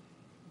names.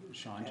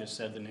 Sean just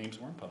said the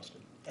names weren't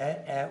posted.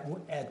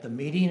 At the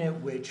meeting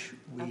at which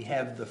we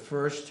have the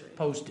first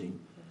posting,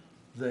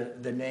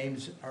 the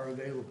names are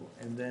available,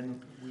 and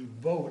then we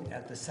vote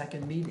at the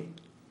second meeting.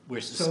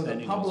 We're So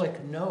suspending the those.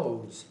 public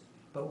knows,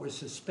 but we're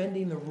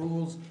suspending the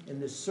rules in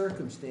this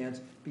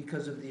circumstance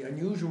because of the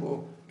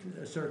unusual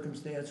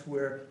circumstance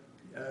where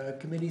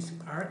committees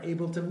aren't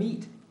able to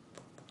meet.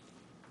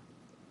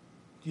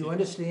 Do you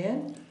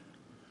understand?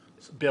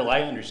 Bill,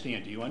 I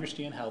understand. Do you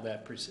understand how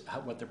that,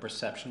 what the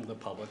perception of the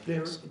public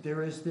is?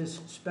 There is this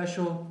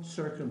special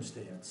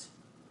circumstance.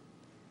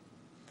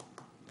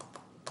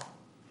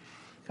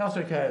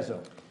 Councilor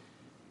Cazzo.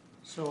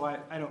 So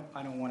I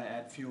don't want to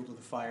add fuel to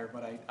the fire,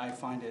 but I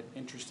find it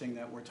interesting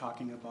that we're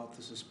talking about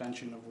the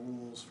suspension of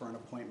rules for an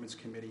appointments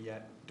committee,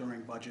 yet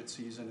during budget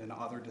season and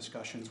other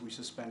discussions, we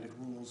suspended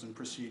rules and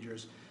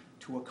procedures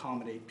to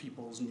accommodate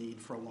people's need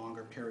for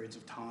longer periods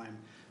of time.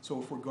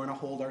 So if we're going to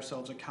hold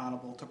ourselves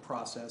accountable to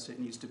process, it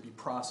needs to be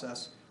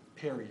process,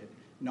 period,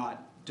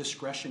 not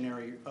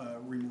discretionary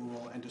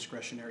removal and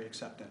discretionary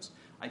acceptance.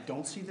 I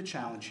don't see the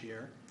challenge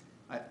here.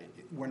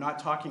 We're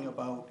talking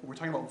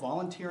about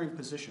volunteering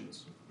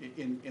positions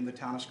in the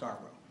town of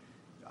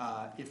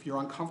Scarborough. If you're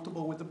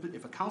uncomfortable with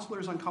if a counselor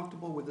is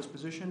uncomfortable with this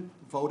position,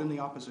 vote in the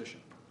opposition.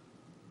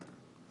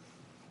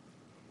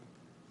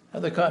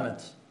 Other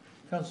comments?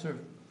 Councilor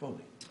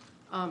Foley.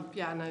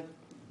 Yeah, and I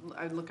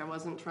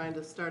wasn't trying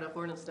to start a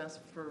hornet's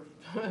nest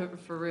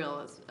for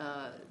real.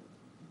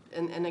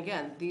 And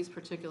again, these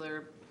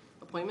particular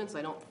appointments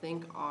I don't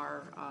think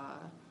are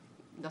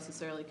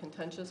necessarily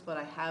contentious, but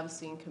I have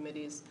seen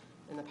committees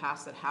in the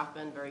past that have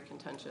been very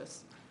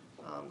contentious.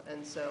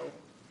 And so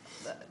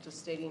just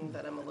stating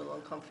that I'm a little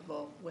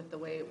uncomfortable with the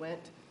way it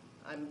went.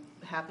 I'm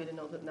happy to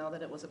know that now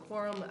that it was a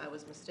quorum, I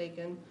was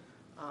mistaken.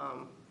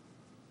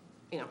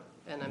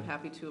 And I'm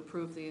happy to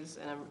approve these,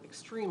 and I'm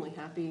extremely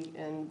happy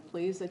and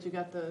pleased that you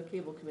got the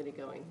cable committee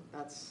going.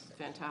 That's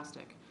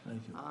fantastic.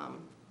 Thank you. I'll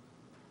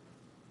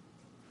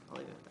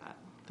leave it at that.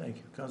 Thank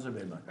you. Councilor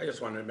Baber. I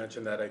just wanted to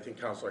mention that I think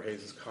Councilor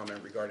Hayes'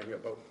 comment regarding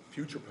about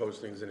future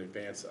postings in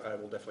advance, I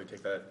will definitely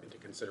take that into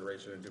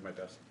consideration and do my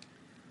best.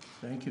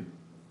 Thank you.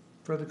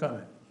 Further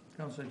comment?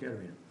 Councilor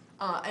Garavito.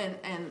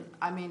 And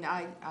I mean,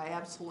 I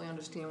absolutely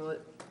understand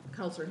what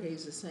Councilor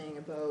Hayes is saying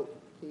about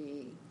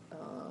the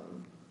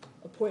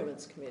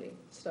appointments committee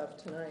stuff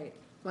tonight.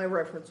 My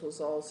reference was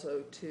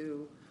also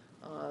to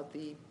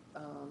the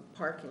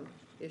parking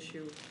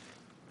issue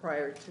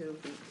prior to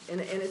the,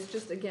 and it's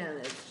just, again,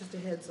 it's just a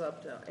heads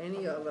up to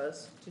any of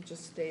us to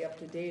just stay up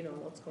to date on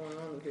what's going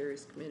on in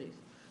various committees.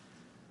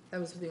 That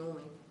was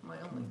my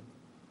only.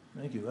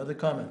 Thank you. Other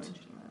comments?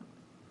 mention of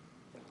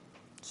that.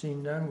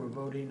 Seeing none, we're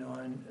voting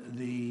on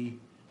the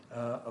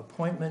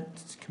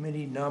appointments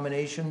committee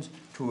nominations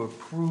to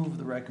approve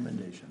the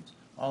recommendations.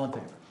 All in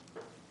favor?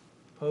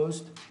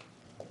 Opposed?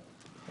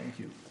 Thank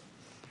you.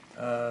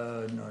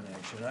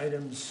 Non-action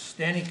items,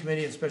 standing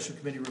committee and special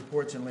committee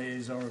reports and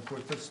liaison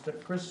reports. Let's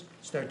Chris,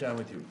 start down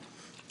with you.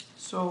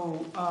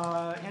 So,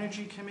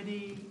 Energy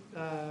Committee,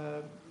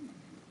 I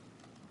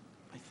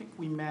think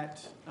we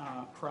met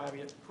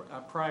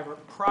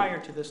prior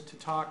to this to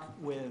talk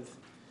with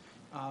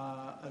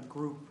a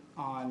group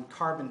on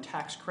carbon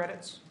tax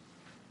credits.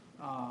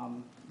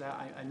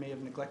 That I may have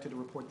neglected to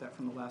report that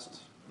from the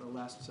last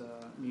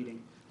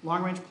meeting.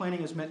 Long Range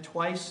Planning has met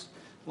twice.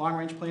 Long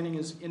Range Planning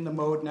is in the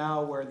mode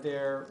now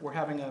where we're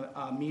having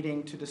a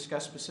meeting to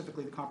discuss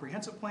specifically the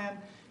comprehensive plan,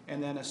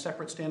 and then a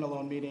separate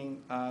standalone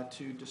meeting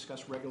to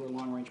discuss regular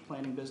long range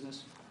planning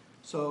business.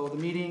 So the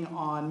meeting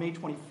on May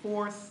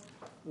 24th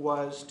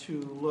was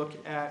to look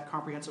at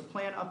comprehensive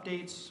plan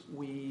updates.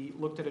 We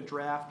looked at a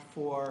draft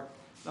for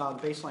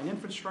baseline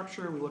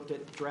infrastructure. We looked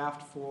at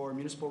draft for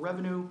municipal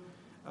revenue,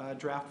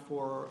 draft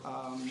for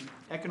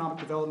economic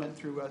development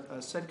through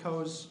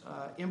SEDCO's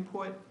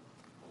input,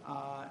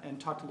 and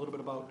talked a little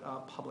bit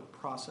about public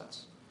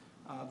process.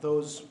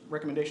 Those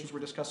recommendations were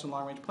discussed in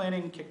long range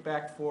planning, kicked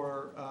back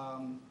for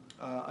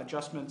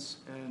adjustments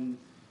and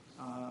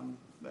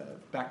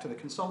back to the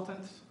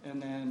consultant.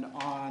 And then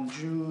on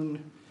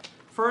June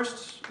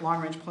 1st,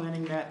 long range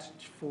planning met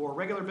for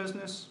regular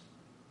business.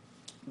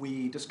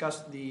 We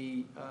discussed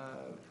the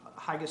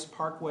Higas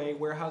Parkway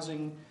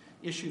warehousing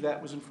issue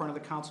that was in front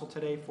of the council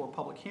today for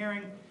public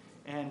hearing,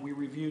 and we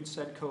reviewed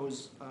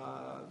SEDCO's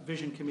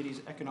Vision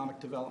Committee's economic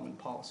development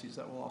policies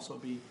that will also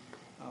be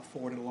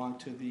forwarded along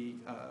to the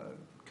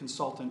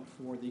consultant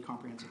for the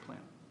comprehensive plan.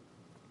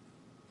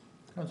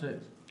 Councilor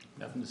Davis.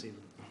 Nothing this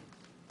evening.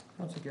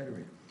 Councilor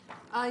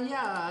Gettlery.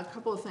 Yeah, a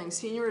couple of things.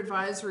 Senior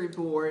Advisory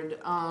Board,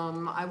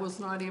 I was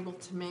not able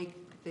to make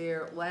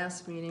their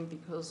last meeting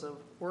because of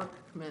work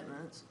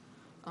commitments,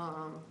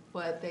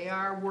 but they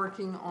are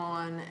working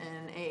on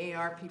an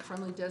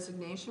AARP-friendly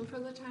designation for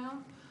the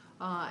town,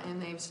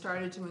 and they've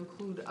started to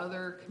include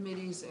other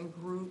committees and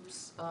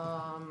groups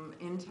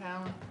in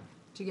town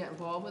to get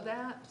involved with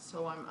that,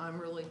 so I'm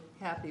really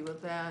happy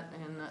with that,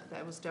 and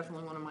that was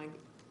definitely one of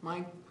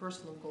my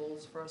personal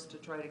goals for us to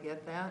try to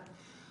get that.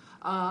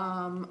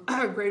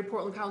 Greater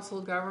Portland Council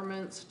of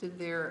Governments did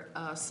their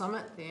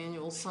summit, the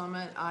annual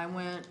summit. I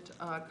went,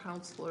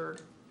 Councilor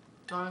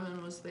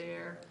Donovan was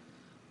there.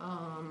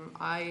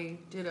 I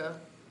did a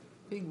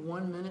big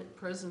 1-minute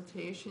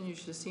presentation. You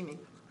should have seen me.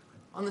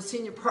 On the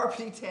senior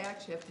property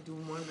tax, you have to do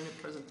a 1-minute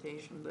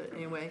presentation, but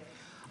anyway.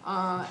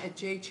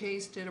 Jay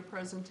Chase did a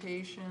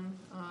presentation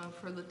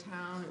for the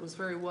town. It was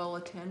very well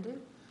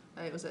attended.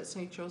 It was at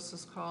St.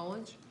 Joseph's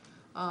College.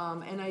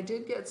 And I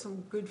did get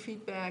some good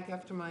feedback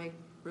after my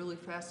really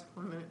fast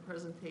 1-minute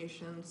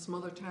presentation. Some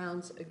other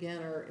towns,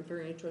 again, are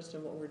very interested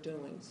in what we're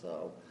doing,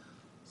 so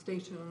stay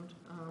tuned.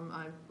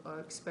 I'm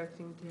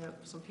expecting to have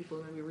some people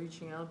going to be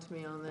reaching out to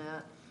me on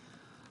that.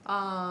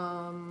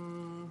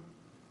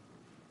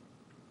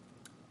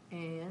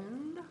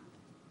 And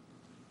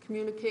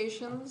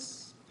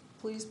communications,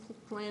 please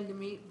plan to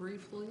meet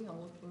briefly.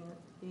 I'm looking at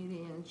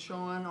Edie and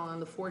Sean on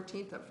the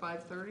 14th at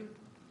 5:30.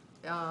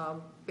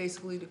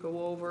 Basically to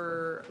go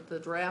over the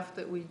draft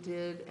that we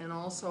did, and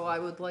also I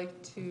would like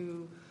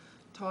to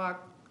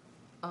talk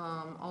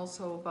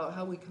also about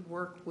how we could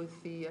work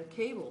with the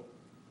cable,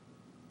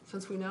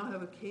 since we now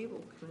have a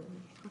cable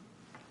committee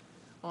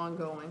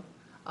ongoing.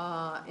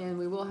 And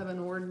we will have an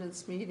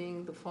ordinance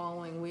meeting the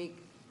following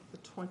week, the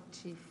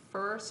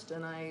 21st,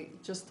 and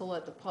just to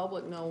let the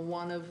public know,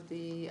 one of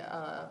the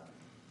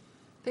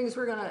things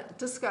we're gonna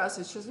discuss,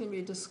 it's just gonna be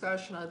a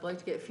discussion, I'd like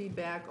to get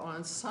feedback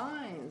on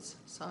signs,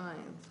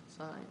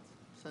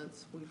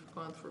 since we've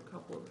gone through a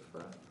couple of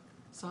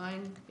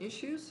sign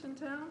issues in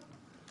town.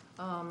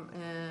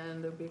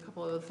 And there'll be a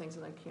couple other things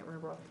that I can't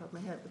remember off the top of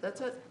my head, but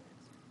that's it.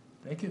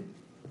 Thank you.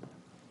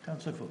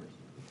 Councilor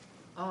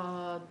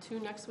Fuller. 2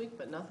 next week,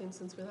 but nothing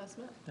since we last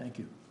met. Thank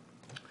you.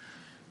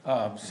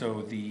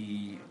 So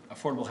the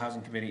Affordable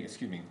Housing Committee,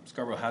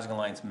 Scarborough Housing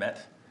Alliance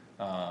met.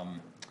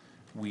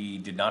 We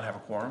did not have a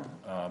quorum,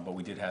 but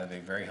we did have a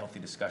very healthy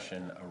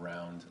discussion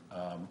around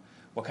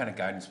what kind of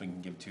guidance we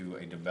can give to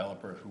a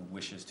developer who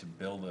wishes to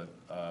build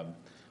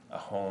a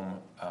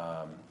home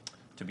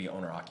to be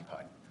owner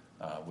occupied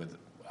with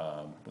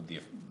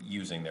the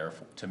using their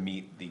to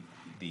meet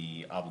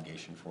the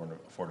obligation for an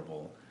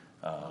affordable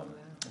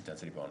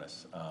density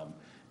bonus.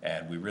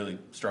 And we really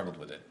struggled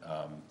with it.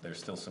 There's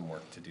still some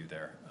work to do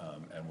there,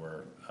 and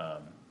we're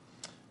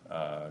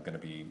going to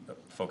be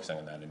focusing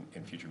on that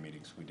in future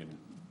meetings.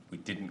 We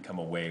didn't come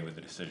away with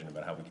a decision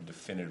about how we can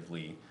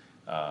definitively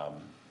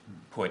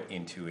put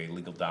into a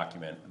legal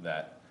document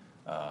that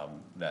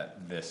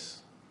that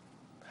this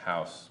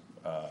house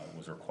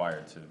was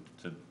required to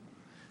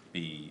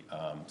be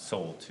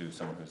sold to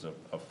someone who's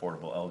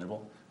affordable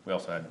eligible. We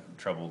also had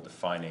trouble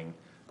defining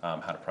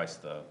how to price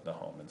the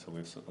home, and so we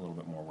have a little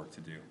bit more work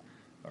to do,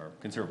 or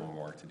considerable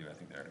more work to do, I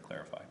think, there to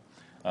clarify.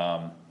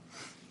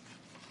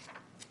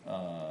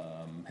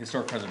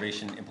 Historic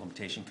Preservation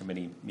Implementation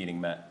Committee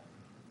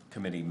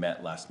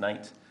met last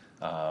night.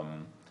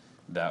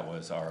 That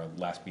was our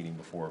last meeting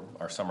before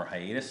our summer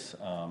hiatus.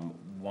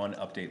 One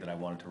update that I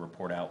wanted to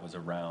report out was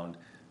around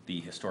the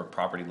historic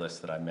property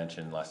list that I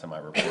mentioned last time I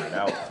reported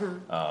out.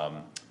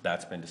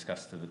 That's been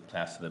discussed to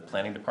the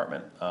planning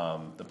department.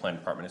 The planning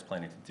department is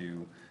planning to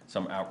do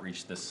some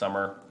outreach this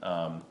summer.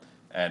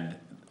 And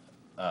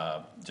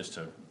just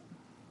to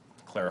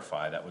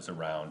clarify, that was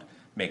around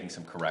making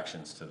some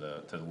corrections to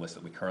the list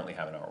that we currently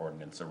have in our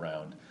ordinance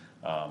around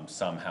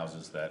some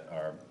houses that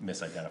are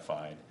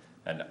misidentified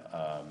and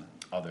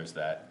others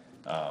that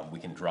we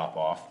can drop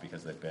off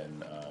because they've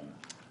been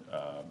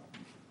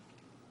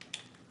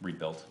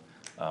rebuilt,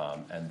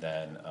 and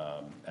then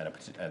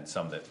and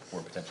some that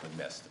were potentially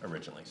missed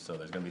originally. So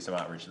there's going to be some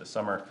outreach this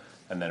summer,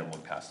 and then it will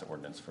pass the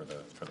ordinance for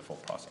the full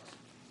process.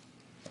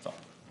 That's all.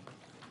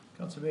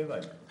 Councilor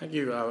Baywhite. Thank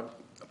you.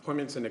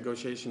 Appointments and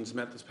negotiations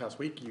met this past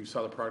week. You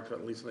saw the product,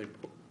 at least on the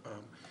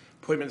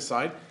appointment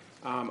side.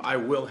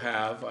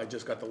 I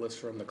just got the list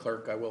from the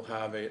clerk. I will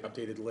have an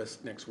updated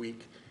list next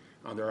week.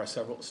 There are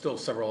still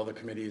several other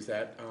committees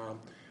that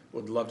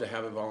would love to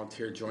have a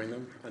volunteer join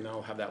them, and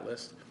I'll have that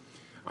list.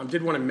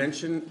 Did want to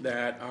mention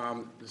that,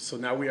 so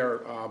now we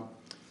are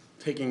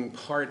taking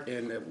part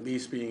in at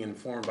least being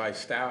informed by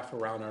staff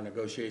around our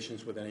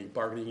negotiations with any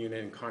bargaining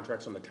unit and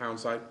contracts on the town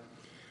side.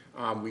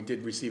 We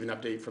did receive an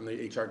update from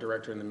the HR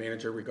director and the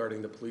manager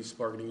regarding the police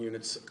bargaining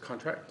units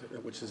contract,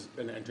 which has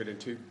been entered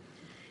into.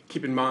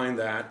 Keep in mind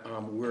that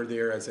we're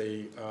there as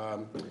a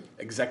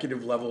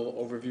executive level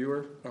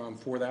overviewer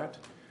for that.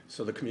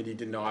 So the committee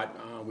did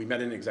not, we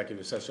met in an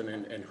executive session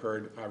and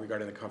heard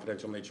regarding the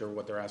confidential nature of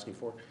what they're asking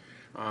for.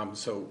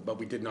 But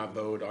we did not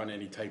vote on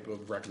any type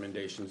of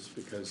recommendations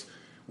because,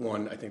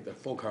 one, I think the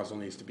full council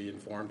needs to be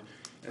informed.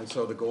 And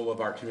so the goal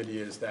of our committee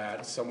is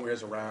that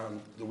somewheres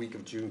around the week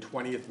of June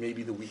 20th,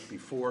 maybe the week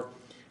before,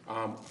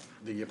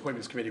 the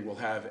appointments committee will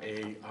have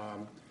an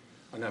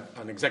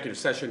executive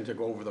session to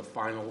go over the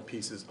final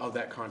pieces of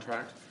that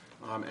contract.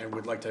 And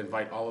we'd like to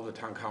invite all of the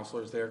town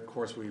councilors there. Of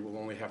course, we will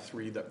only have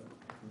 3 that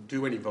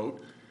do any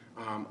vote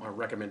or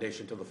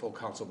recommendation to the full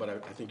council, but I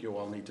think you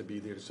all need to be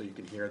there so you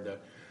can hear the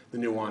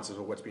nuances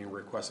of what's being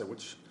requested,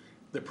 which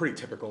they're pretty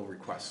typical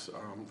requests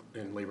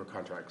in labor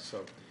contracts.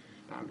 So,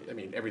 I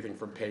mean, everything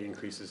from pay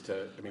increases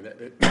to, I mean,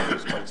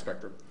 it's quite a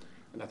spectrum.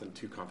 Nothing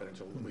too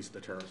confidential, at least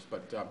the terms.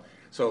 But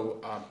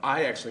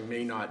I actually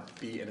may not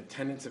be in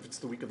attendance if it's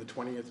the week of the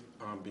 20th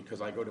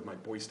because I go to my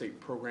Boy State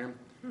program,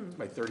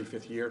 my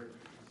 35th year.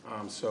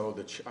 So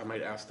I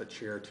might ask the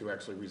chair to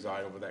actually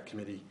reside over that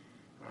committee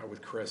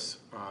with Chris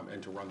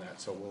and to run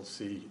that. So we'll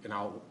see, and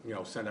I'll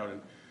send out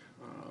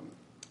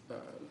a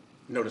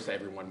notice to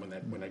everyone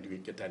when I do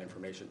get that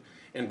information.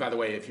 And by the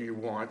way, if you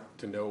want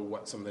to know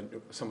what some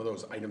of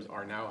those items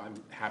are now, I'm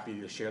happy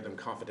to share them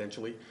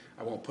confidentially.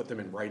 I won't put them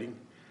in writing,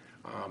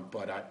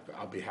 but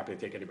I'll be happy to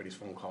take anybody's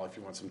phone call if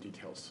you want some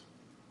details.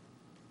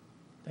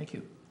 Thank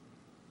you.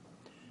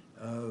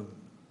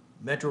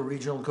 Metro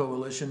Regional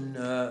Coalition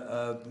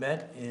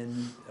met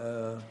in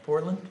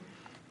Portland,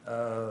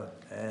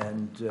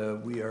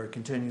 and we are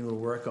continuing to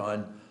work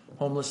on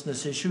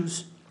homelessness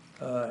issues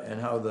and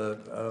how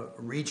the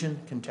region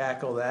can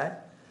tackle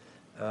that.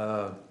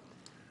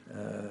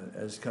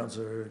 As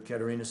Councilor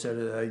Caterina said,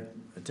 I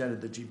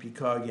attended the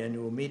GPCOG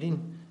annual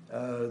meeting.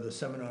 The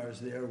seminars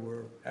there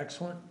were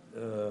excellent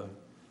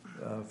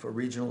for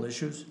regional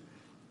issues.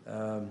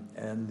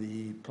 And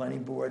the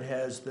planning board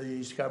has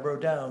the Scarborough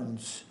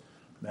Downs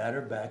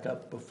matter back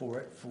up before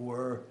it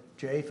for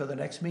Jay for the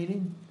next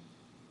meeting?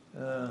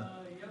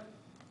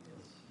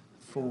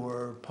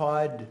 For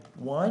pod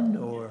 1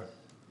 or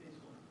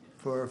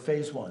for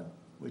phase 1,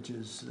 which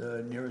is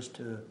nearest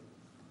to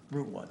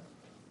Route 1.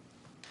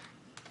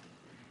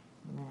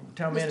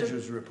 Town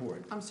manager's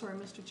report. I'm sorry,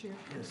 Mr. Chair.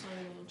 I'm Yes. sorry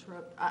to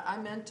interrupt. I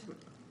meant to,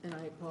 and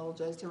I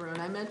apologize to everyone,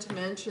 I meant to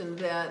mention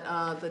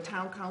that the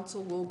town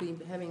council will be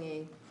having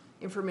a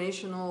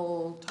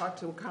informational talk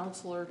to a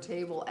counselor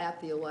table at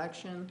the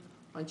election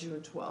on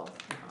June 12th.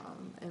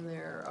 And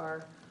there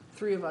are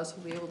 3 of us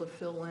who will be able to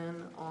fill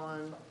in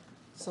on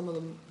some of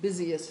the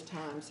busiest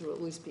times. There will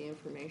at least be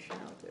information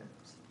out there.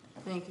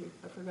 Thank you.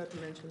 I forgot to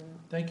mention that.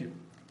 Thank you.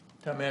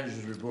 Town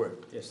manager's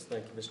report. Yes,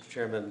 thank you, Mr.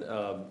 Chairman.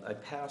 I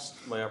passed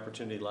my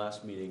opportunity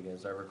last meeting.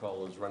 As I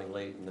recall, it was running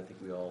late, and I think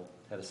we all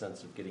had a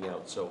sense of getting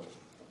out, so.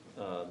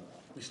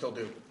 We still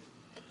do.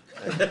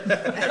 I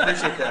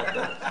appreciate that,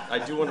 but I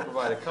do want to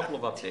provide a couple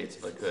of updates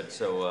if I could.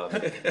 So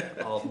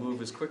I'll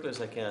move as quickly as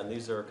I can.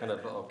 These are kind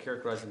of, I'll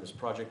characterize them as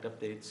project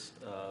updates.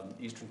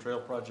 Eastern Trail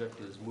project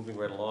is moving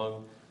right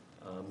along,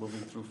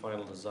 moving through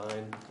final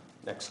design.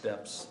 Next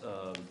steps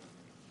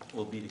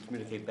will be to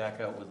communicate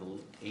back out with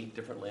the 8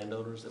 different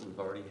landowners that we've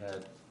already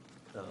had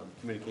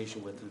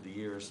communication with through the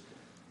years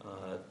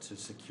to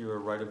secure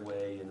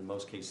right-of-way and in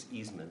most cases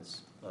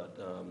easements. But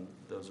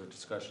those are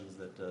discussions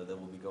that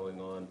will be going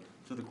on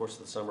through the course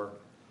of the summer.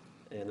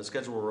 And the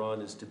schedule we're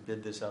on is to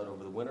bid this out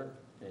over the winter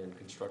and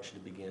construction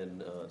to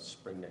begin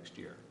spring next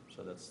year.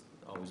 So that's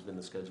always been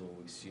the schedule, and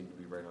we seem to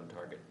be right on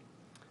target.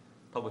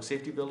 Public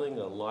safety building,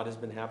 a lot has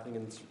been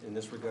happening in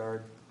this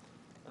regard.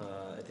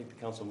 I think the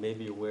council may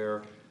be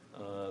aware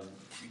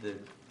that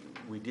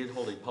we did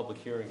hold a public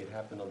hearing. It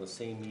happened on the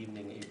same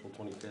evening, April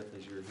 25th,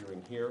 as you're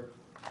hearing here,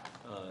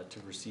 to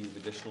receive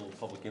additional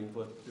public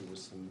input. There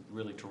was some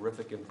really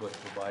terrific input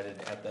provided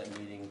at that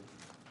meeting,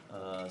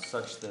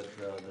 such that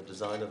the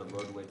design of the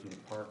roadway through the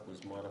park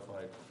was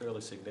modified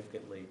fairly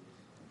significantly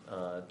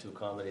to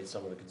accommodate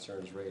some of the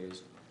concerns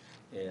raised.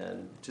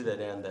 And to that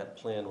end, that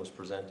plan was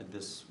presented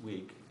this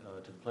week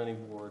to the planning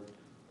board.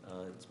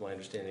 It's my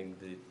understanding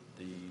that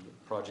the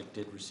project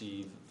did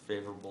receive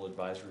favorable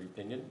advisory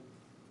opinion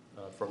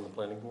from the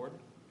planning board.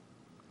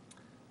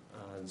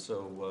 And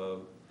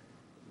so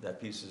that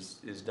piece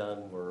is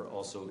done. We're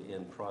also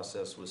in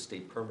process with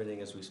state permitting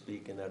as we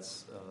speak, and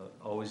that's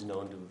always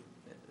known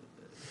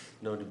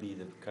to be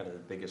the kind of the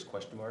biggest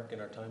question mark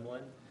in our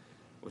timeline.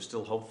 We're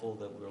still hopeful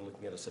that we're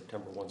looking at a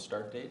September 1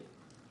 start date,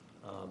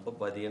 but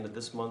by the end of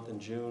this month in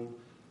June,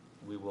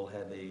 we will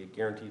have a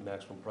guaranteed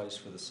maximum price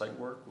for the site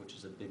work, which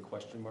is a big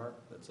question mark.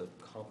 That's a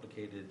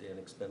complicated and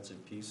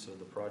expensive piece of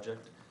the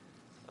project.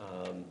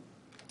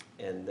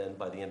 And then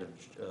by the end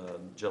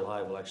of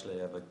July, we'll actually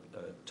have a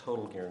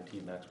total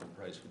guaranteed maximum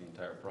price for the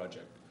entire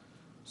project.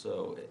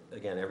 So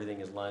again,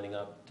 everything is lining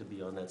up to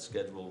be on that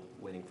schedule,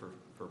 waiting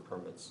for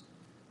permits.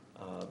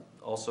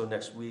 Also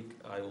next week,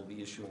 I will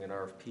be issuing an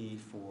RFP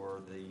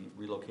for the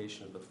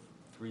relocation of the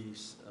 3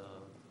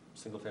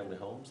 single-family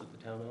homes that the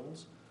town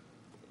owns,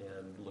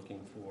 and looking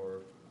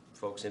for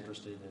folks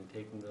interested in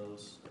taking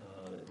those,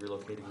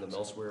 relocating them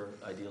elsewhere,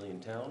 ideally in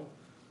town,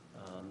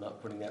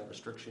 not putting that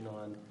restriction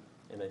on.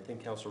 And I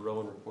think Councilor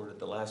Rowan reported at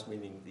the last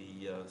meeting,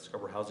 the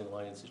Scarborough Housing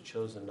Alliance has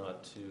chosen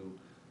not to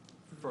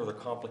further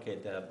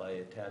complicate that by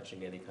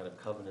attaching any kind of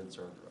covenants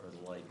or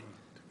the like.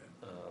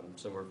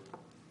 So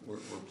we're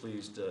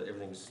pleased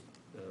everything's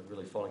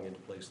really falling into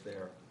place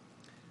there.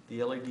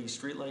 The LED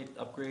streetlight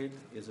upgrade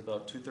is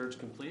about 2/3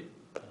 complete.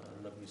 I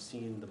don't know if you've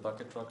seen the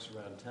bucket trucks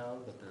around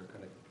town, but they're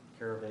kind of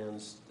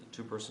caravans,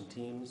 2-person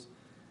teams.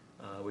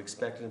 We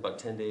expect in about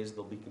 10 days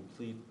they'll be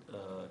complete,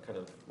 kind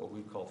of what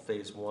we call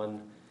phase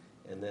 1,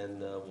 and then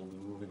we'll be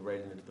moving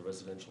right into the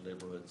residential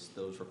neighborhoods.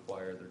 Those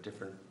require, they're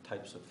different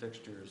types of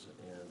fixtures,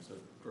 and so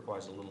it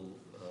requires a little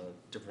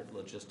different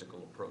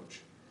logistical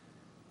approach.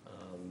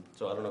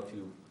 So I don't know if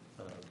you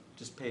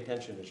just pay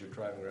attention as you're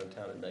driving around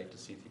town at night to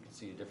see if you can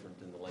see a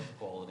difference in the light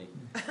quality.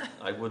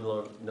 I would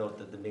note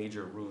that the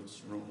major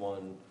routes, Route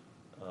 1,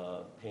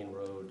 Payne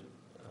Road,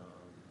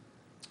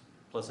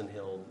 Pleasant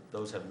Hill,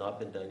 those have not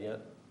been done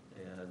yet,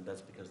 and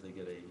that's because they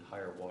get a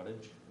higher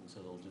wattage, and so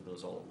they'll do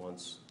those all at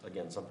once,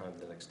 again, sometime in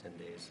the next 10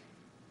 days.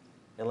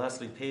 And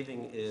lastly,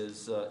 paving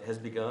has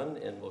begun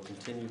and will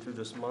continue through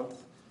this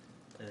month,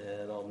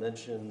 and I'll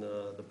mention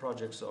the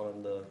projects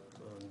on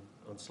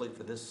slate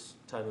for this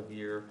time of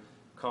year: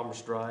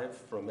 Commerce Drive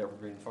from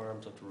Evergreen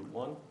Farms up to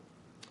Route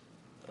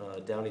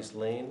 1, Down East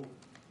Lane,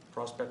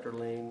 Prospector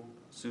Lane,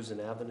 Susan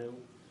Avenue,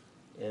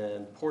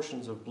 and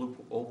portions of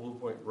Old Blue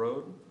Point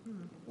Road,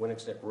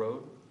 Winnick's Neck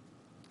Road,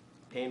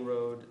 Payne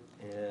Road,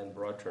 and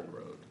Broadturn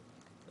Road.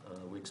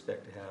 We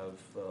expect to have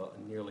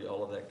nearly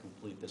all of that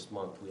complete this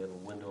month. We have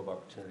a window of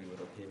opportunity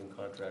with our paving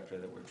contractor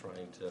that we're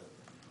trying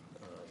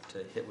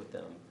to hit with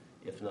them.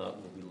 If not,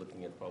 we'll be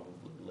looking at probably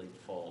late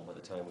fall by the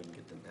time we can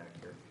get them back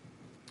here.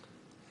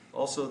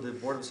 Also, the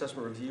Board of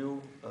Assessment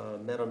Review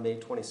met on May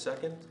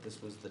 22nd.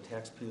 This was the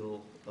tax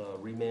appeal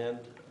remand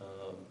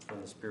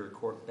from the Superior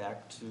Court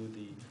back to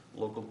the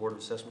local Board of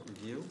Assessment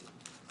Review.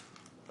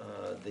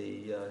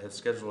 They have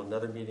scheduled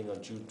another meeting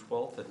on June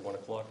 12th at 1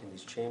 o'clock in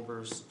these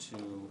chambers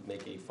to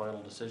make a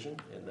final decision,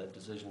 and that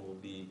decision will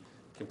be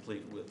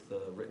complete with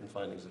written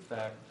findings of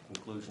fact,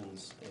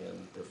 conclusions,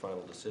 and their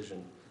final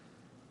decision.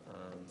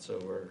 So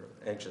we're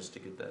anxious to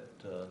get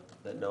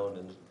that known,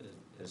 and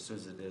as soon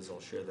as it is, I'll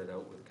share that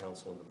out with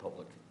council and the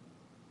public.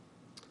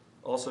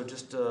 Also,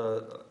 just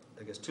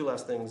I guess 2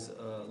 last things.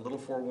 A little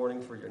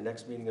forewarning for your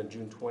next meeting on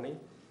June 20.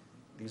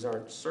 These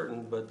aren't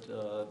certain, but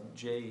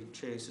Jay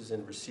Chase is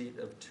in receipt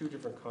of 2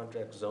 different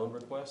contract zone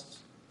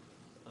requests.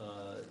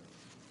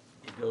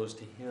 It goes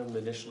to him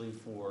initially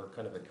for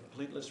kind of a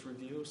completeness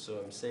review, so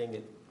I'm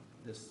saying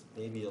this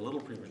may be a little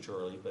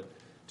prematurely, but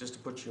just to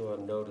put you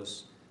on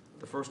notice,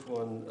 the first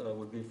one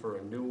would be for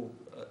a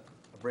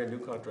brand new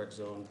contract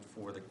zone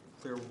for the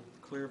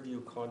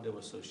Clearview Condo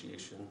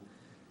Association.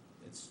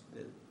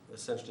 It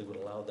essentially would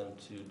allow them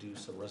to do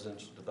some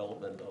residential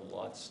development on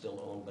lots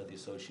still owned by the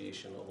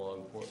association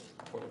along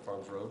Portland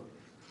Farms Road.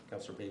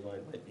 Councilor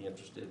Babine might be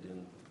interested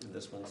in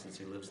this one since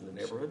he lives in the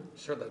neighborhood.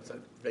 Sure, that's a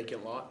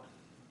vacant lot.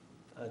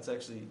 It's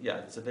actually, yeah,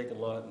 it's a vacant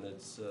lot, and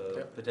it's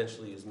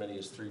potentially as many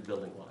as 3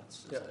 building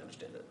lots, as I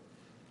understand it.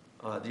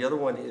 The other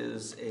one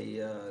is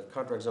a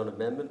contract zone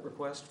amendment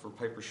request for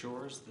Piper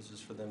Shores. This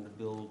is for them to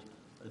build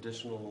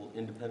additional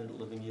independent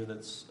living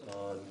units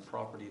on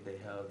property they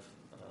have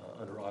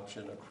under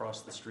option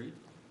across the street.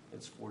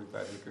 It's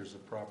 45 acres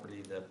of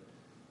property that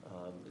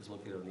is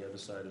located on the other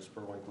side of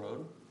Spurwink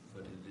Road,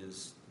 but it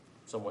is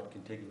somewhat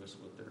contiguous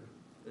with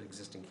their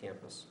existing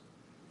campus.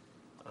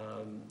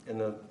 And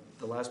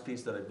the last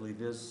piece that I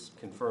believe is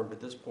confirmed at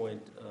this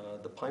point,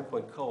 the Pine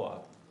Point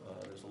Co-op.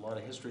 There's a lot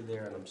of history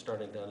there, and I'm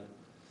starting to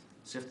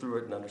sift through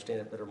it and understand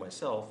it better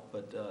myself,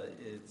 but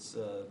it's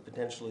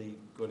potentially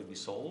going to be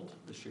sold,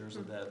 the shares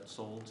of that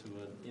sold to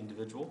an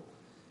individual.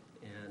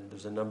 And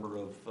there's a number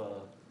of,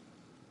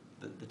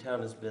 the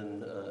town has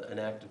been an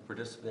active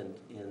participant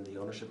in the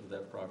ownership of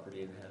that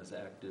property and has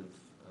active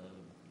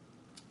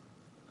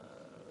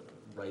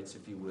rights,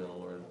 if you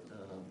will, or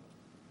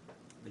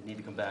they need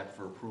to come back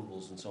for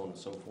approvals and so on and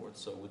so forth.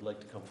 So we'd like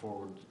to come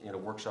forward in a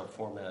workshop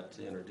format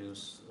to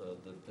introduce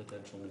the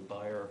potential new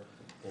buyer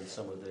and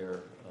some of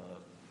their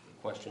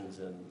questions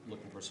and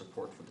looking for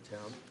support for the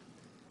town.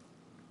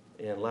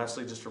 And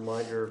lastly, just a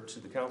reminder to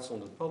the council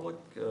and the public,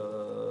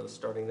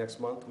 starting next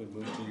month, we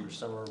move to your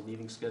summer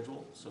meeting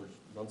schedule. So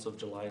months of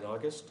July and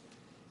August,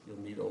 you'll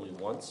meet only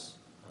once.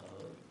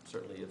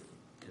 Certainly if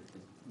the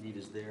need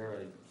is there,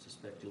 I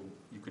suspect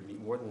you could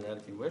meet more than that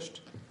if you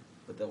wished,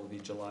 but that will be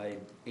July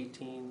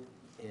 18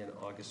 and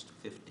August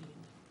 15.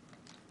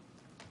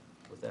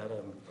 With that,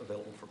 I'm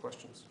available for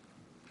questions.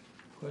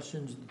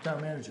 Questions of the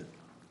town manager?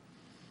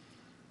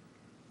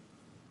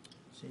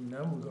 Seeing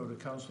none, we'll go to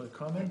councilor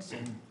comments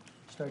and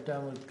start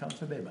down with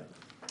Councilor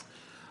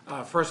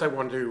Babine. First, I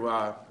want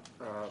to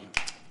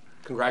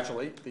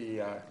congratulate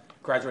the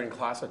graduating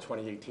class of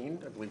 2018.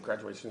 I believe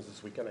graduation is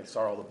this weekend. I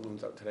saw all the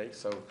balloons out today,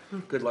 so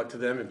good luck to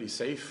them and be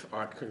safe.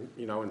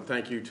 You know, and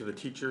thank you to the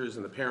teachers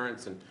and the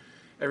parents and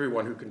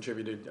everyone who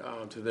contributed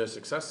to their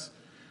success.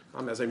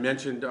 As I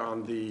mentioned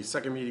on the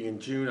second meeting in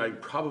June, I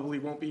probably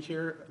won't be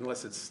here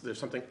unless there's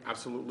something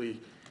absolutely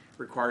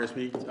requires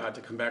me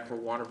to come back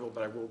from Waterville,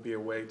 but I will be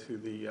away to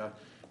the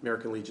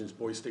American Legion's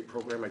Boys State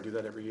program. I do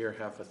that every year,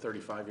 have for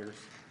 35 years.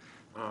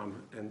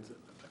 And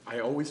I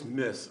always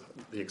miss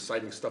the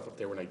exciting stuff up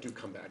there when I do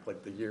come back,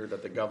 like the year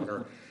that the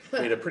governor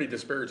made a pretty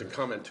disparaging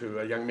comment to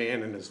a young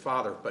man and his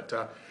father. But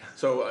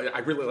so I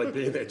really like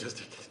being there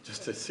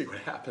just to see what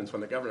happens when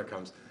the governor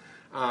comes.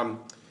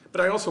 But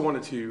I also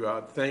wanted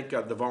to thank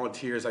the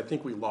volunteers. I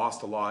think we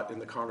lost a lot in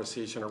the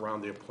conversation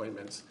around the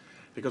appointments,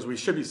 because we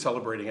should be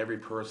celebrating every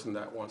person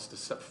that wants to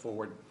step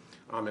forward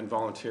and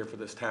volunteer for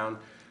this town.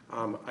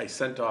 I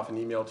sent off an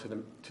email to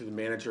the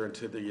manager and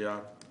to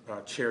the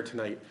chair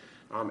tonight,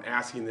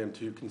 asking them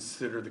to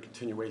consider the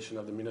continuation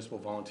of the Municipal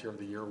Volunteer of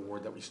the Year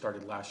Award that we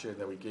started last year,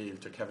 that we gave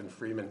to Kevin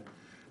Freeman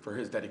for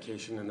his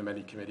dedication in the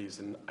many committees.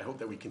 And I hope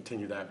that we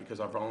continue that, because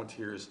our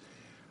volunteers,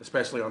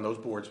 especially on those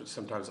boards, which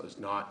sometimes is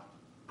not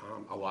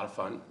a lot of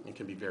fun and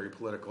can be very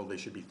political, they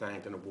should be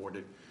thanked and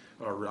awarded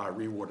or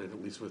rewarded,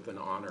 at least with an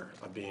honor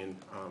of being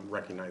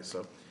recognized.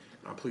 So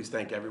please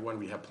thank everyone.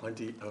 We have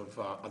plenty of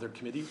other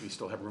committees. We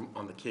still have room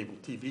on the Cable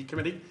TV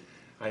Committee.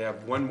 I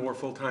have one more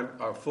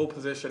full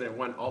position and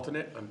one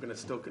alternate. I'm going to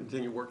still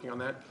continue working on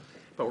that,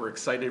 but we're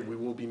excited. We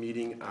will be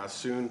meeting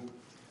soon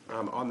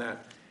on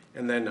that.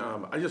 And then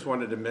I just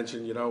wanted to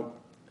mention, you know,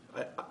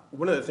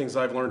 one of the things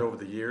I've learned over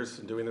the years,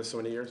 and doing this so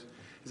many years,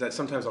 is that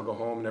sometimes I'll go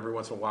home and every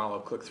once in a while I'll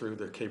click through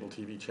the cable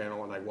TV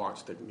channel and I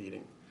watch the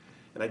meeting.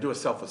 And I do a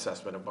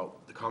self-assessment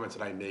about the comments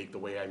that I make, the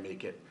way I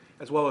make it,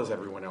 as well as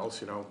everyone else.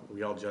 You know,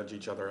 we all judge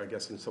each other, I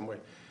guess, in some way.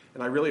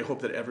 And I really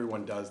hope that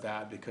everyone does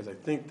that, because I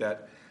think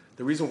that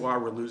the reason why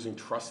we're losing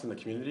trust in the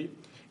community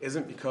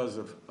isn't because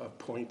of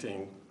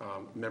appointing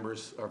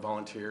members or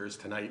volunteers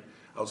tonight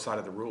outside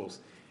of the rules.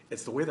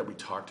 It's the way that we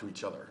talk to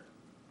each other,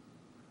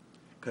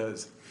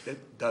 because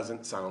it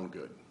doesn't sound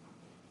good.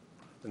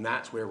 And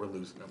that's where we're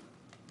losing them.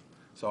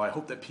 So I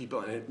hope that people,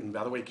 and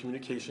by the way,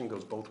 communication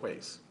goes both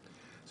ways.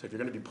 So if you're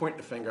going to be pointing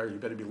a finger, you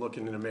better be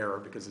looking in the mirror,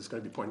 because it's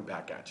going to be pointing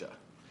back at you.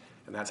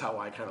 And that's how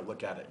I kind of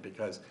look at it,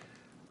 because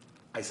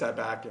I sat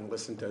back and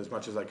listened to as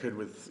much as I could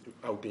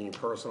without being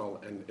personal,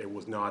 and it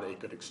was not a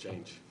good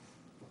exchange.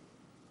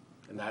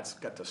 And that's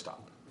got to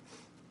stop.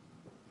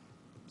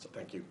 So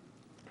thank you.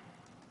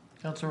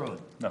 Councilor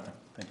Rowland. Nothing,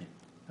 thank you.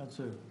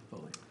 Councilor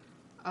Foley.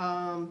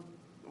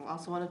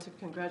 Also wanted to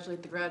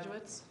congratulate the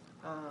graduates.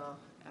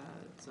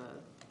 It's a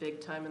big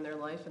time in their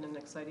life and an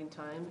exciting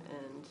time,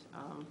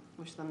 and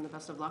wish them the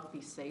best of luck. Be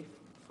safe,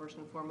 first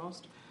and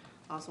foremost.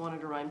 Also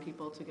wanted to remind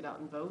people to get out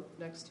and vote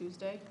next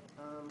Tuesday.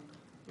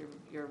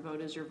 Your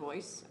vote is your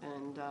voice,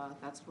 and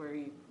that's where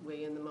you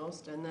weigh in the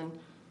most. And then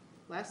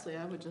lastly,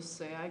 I would just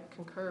say I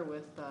concur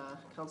with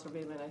Councilor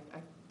Bateman. I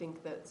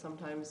think that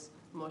sometimes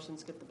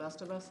emotions get the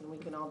best of us and we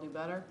can all do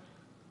better.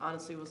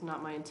 Honestly, it was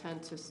not my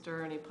intent to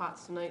stir any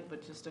pots tonight,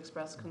 but just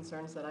express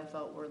concerns that I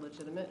felt were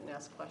legitimate and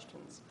ask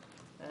questions.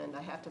 And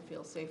I have to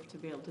feel safe to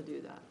be able to do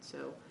that.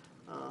 So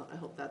I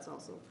hope that's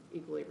also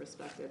equally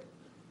respected.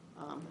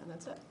 And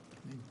that's it.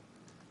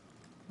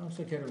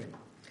 Councilor Kettering.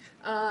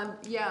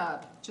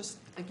 Yeah, just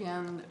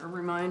again, a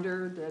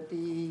reminder that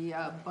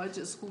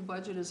the school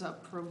budget is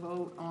up for a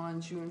vote on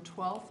June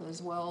 12th,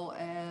 as well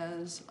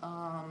as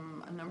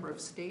a number of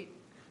state,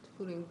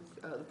 including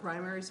the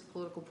primaries,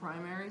 political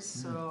primaries.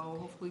 So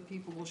hopefully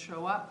people will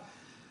show up.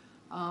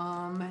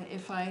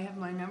 If I have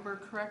my number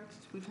correct,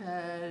 we've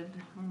had,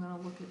 I'm going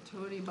to look at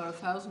Tody, about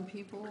 1,000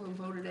 people who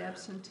voted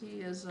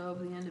absentee as of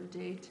the end of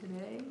day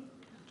today.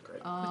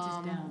 Great.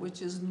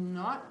 Which is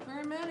not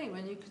very many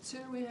when you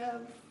consider we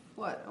have,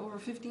 what, over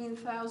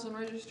 15,000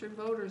 registered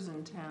voters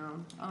in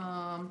town.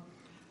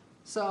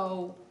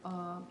 So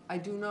I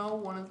do know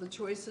one of the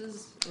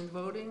choices in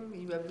voting,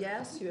 you have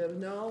yes, you have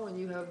no, and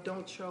you have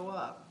don't show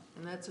up.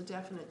 And that's a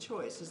definite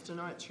choice, is to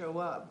not show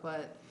up.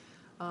 But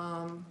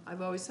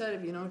I've always said,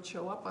 if you don't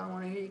show up, I don't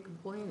want to hear you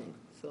complaining.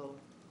 So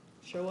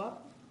show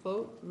up,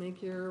 vote,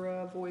 make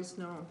your voice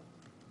known.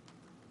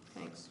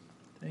 Thanks.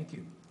 Thank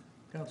you.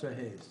 Councilor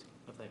Hayes.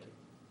 Oh, thank you.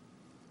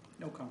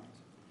 No comments.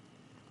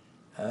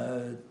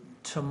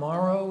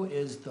 Tomorrow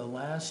is the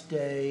last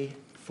day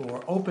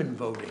for open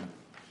voting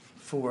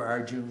for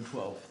our June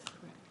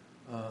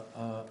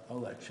 12th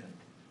election,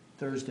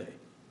 Thursday.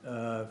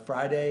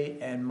 Friday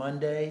and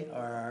Monday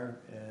are,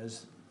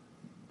 as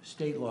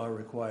state law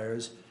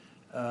requires,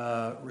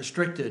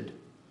 restricted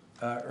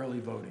early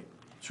voting.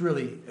 It's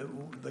really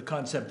the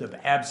concept of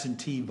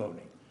absentee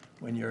voting,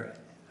 when you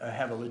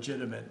have a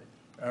legitimate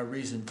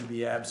reason to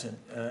be absent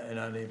and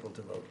unable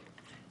to vote.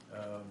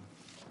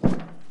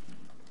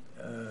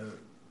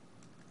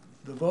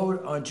 The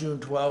vote on June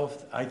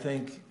 12th, I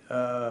think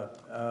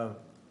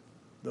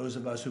those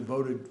of us who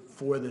voted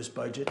for this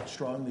budget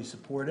strongly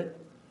support it.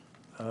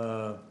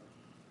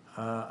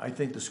 I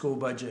think the school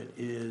budget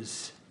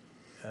is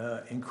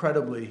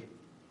incredibly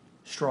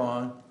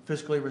strong,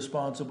 fiscally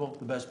responsible,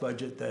 the best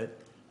budget that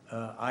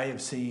I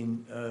have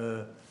seen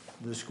the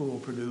school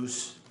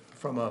produce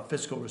from a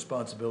fiscal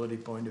responsibility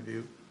point of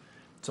view.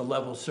 It's a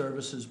level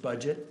services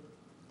budget.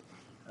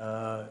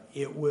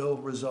 It will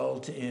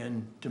result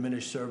in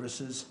diminished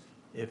services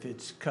if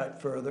it's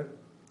cut further.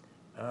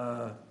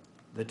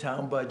 The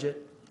town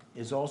budget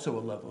is also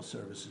a level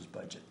services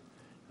budget.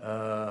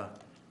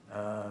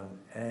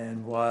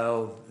 And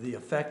while the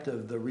effect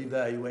of the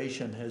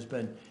revaluation has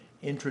been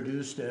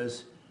introduced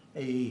as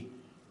a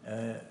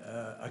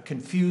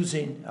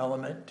confusing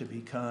element, to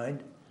be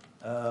kind,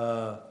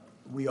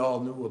 we all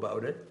knew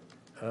about it.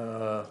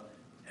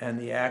 And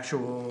the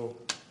actual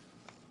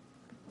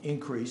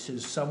increase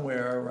is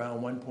somewhere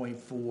around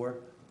 1.4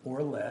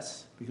 or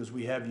less, because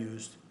we have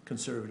used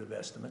conservative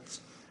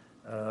estimates.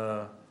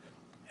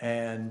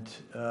 And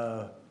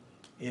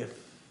if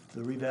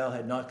the reval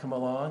had not come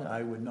along,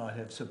 I would not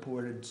have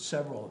supported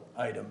several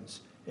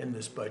items in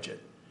this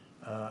budget.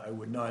 I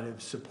would not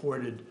have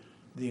supported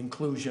the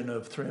inclusion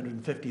of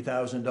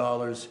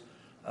 $350,000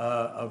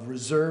 of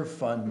reserve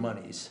fund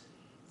monies,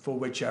 for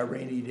which our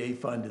rainy day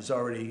fund is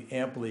already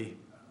amply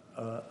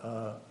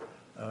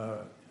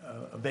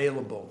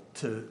available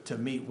to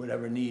meet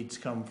whatever needs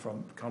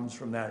comes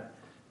from that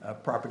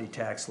property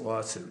tax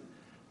lawsuit.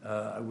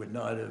 I would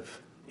not have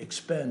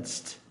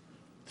expensed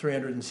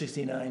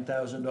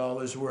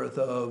 $369,000 worth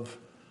of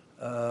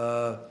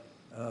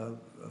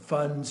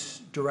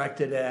funds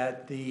directed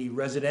at the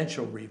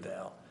residential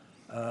reval.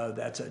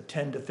 That's a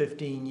 10 to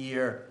 15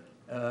 year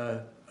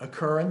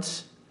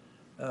occurrence,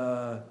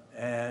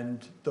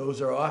 and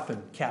those are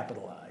often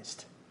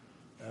capitalized.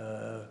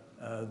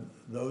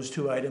 Those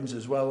two items,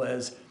 as well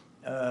as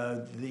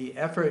the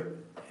effort,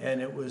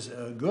 and it was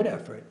a good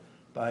effort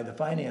by the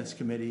Finance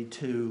Committee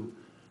to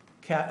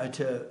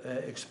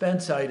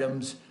expense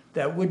items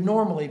that would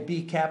normally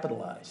be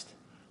capitalized,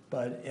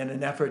 but in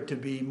an effort to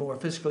be more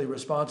fiscally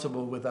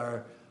responsible with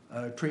our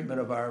treatment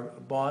of our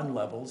bond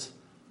levels,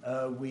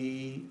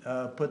 we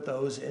put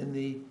those in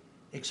the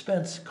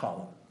expense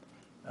column.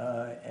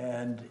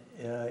 And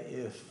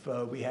if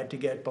we had to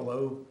get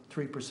below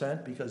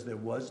 3% because there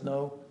was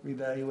no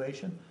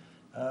revaluation,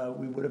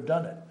 we would have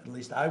done it. At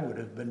least I would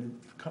have been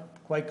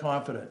quite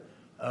confident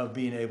of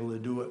being able to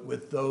do it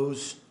with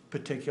those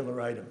particular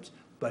items.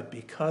 But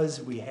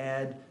because we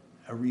had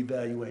a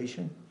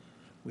revaluation,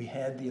 we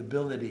had the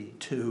ability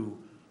to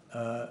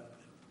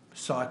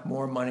sock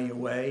more money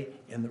away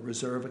in the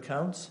reserve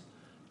accounts.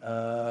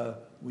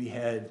 We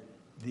had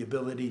the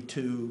ability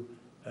to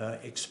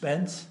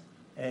expense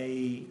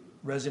a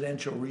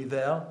residential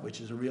reval, which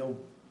is a real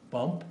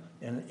bump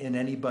in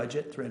any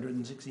budget,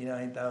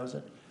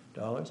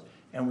 $369,000.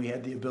 And we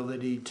had the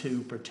ability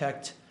to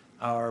protect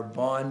our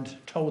bond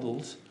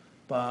totals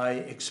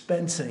by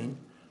expensing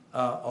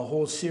a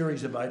whole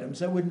series of items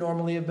that would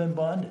normally have been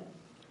bonded.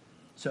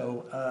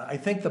 So I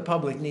think the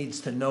public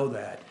needs to know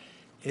that.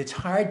 It's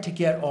hard to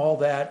get all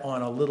that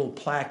on a little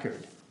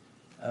placard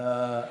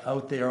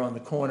out there on the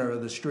corner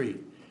of the street.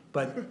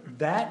 But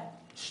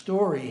that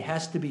story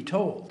has to be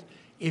told.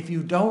 If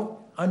you don't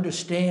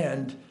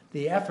understand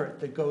the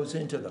effort that goes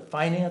into the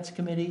Finance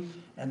Committee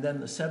and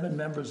then the 7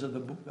 members of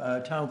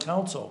the Town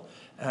Council,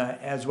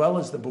 as well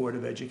as the Board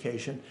of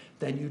Education,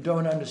 then you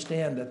don't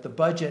understand that the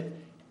budget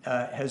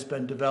has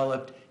been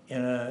developed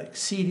in an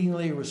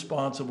exceedingly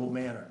responsible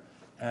manner.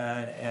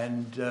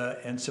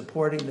 And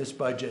supporting this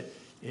budget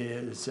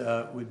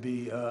would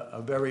be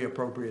a very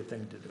appropriate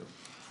thing to do.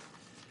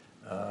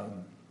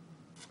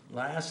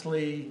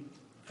 Lastly,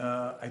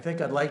 I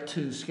think I'd like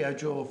to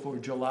schedule for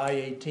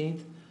July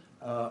 18th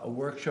a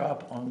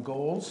workshop on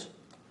goals.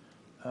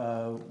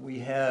 We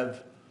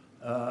have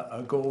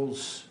a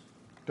goals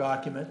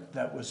document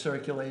that was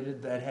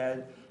circulated that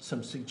had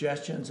some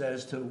suggestions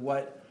as to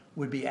what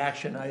would be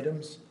action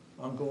items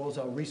on goals.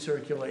 I'll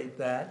recirculate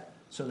that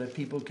so that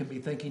people can be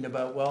thinking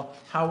about, well,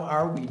 how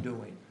are we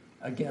doing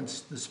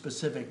against the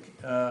specific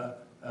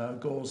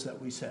goals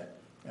that we set?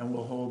 And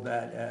we'll hold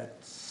that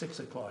at 6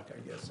 o'clock, I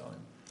guess, on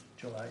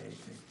July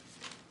 18th.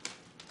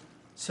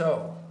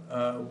 So,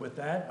 with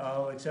that,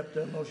 I'll accept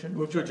a motion.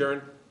 Move to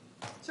adjourn.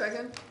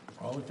 Second?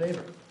 All in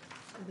favor?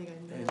 I think I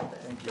nailed it.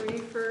 Thank you. 3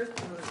 for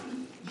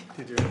 3.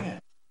 Did you? Yeah.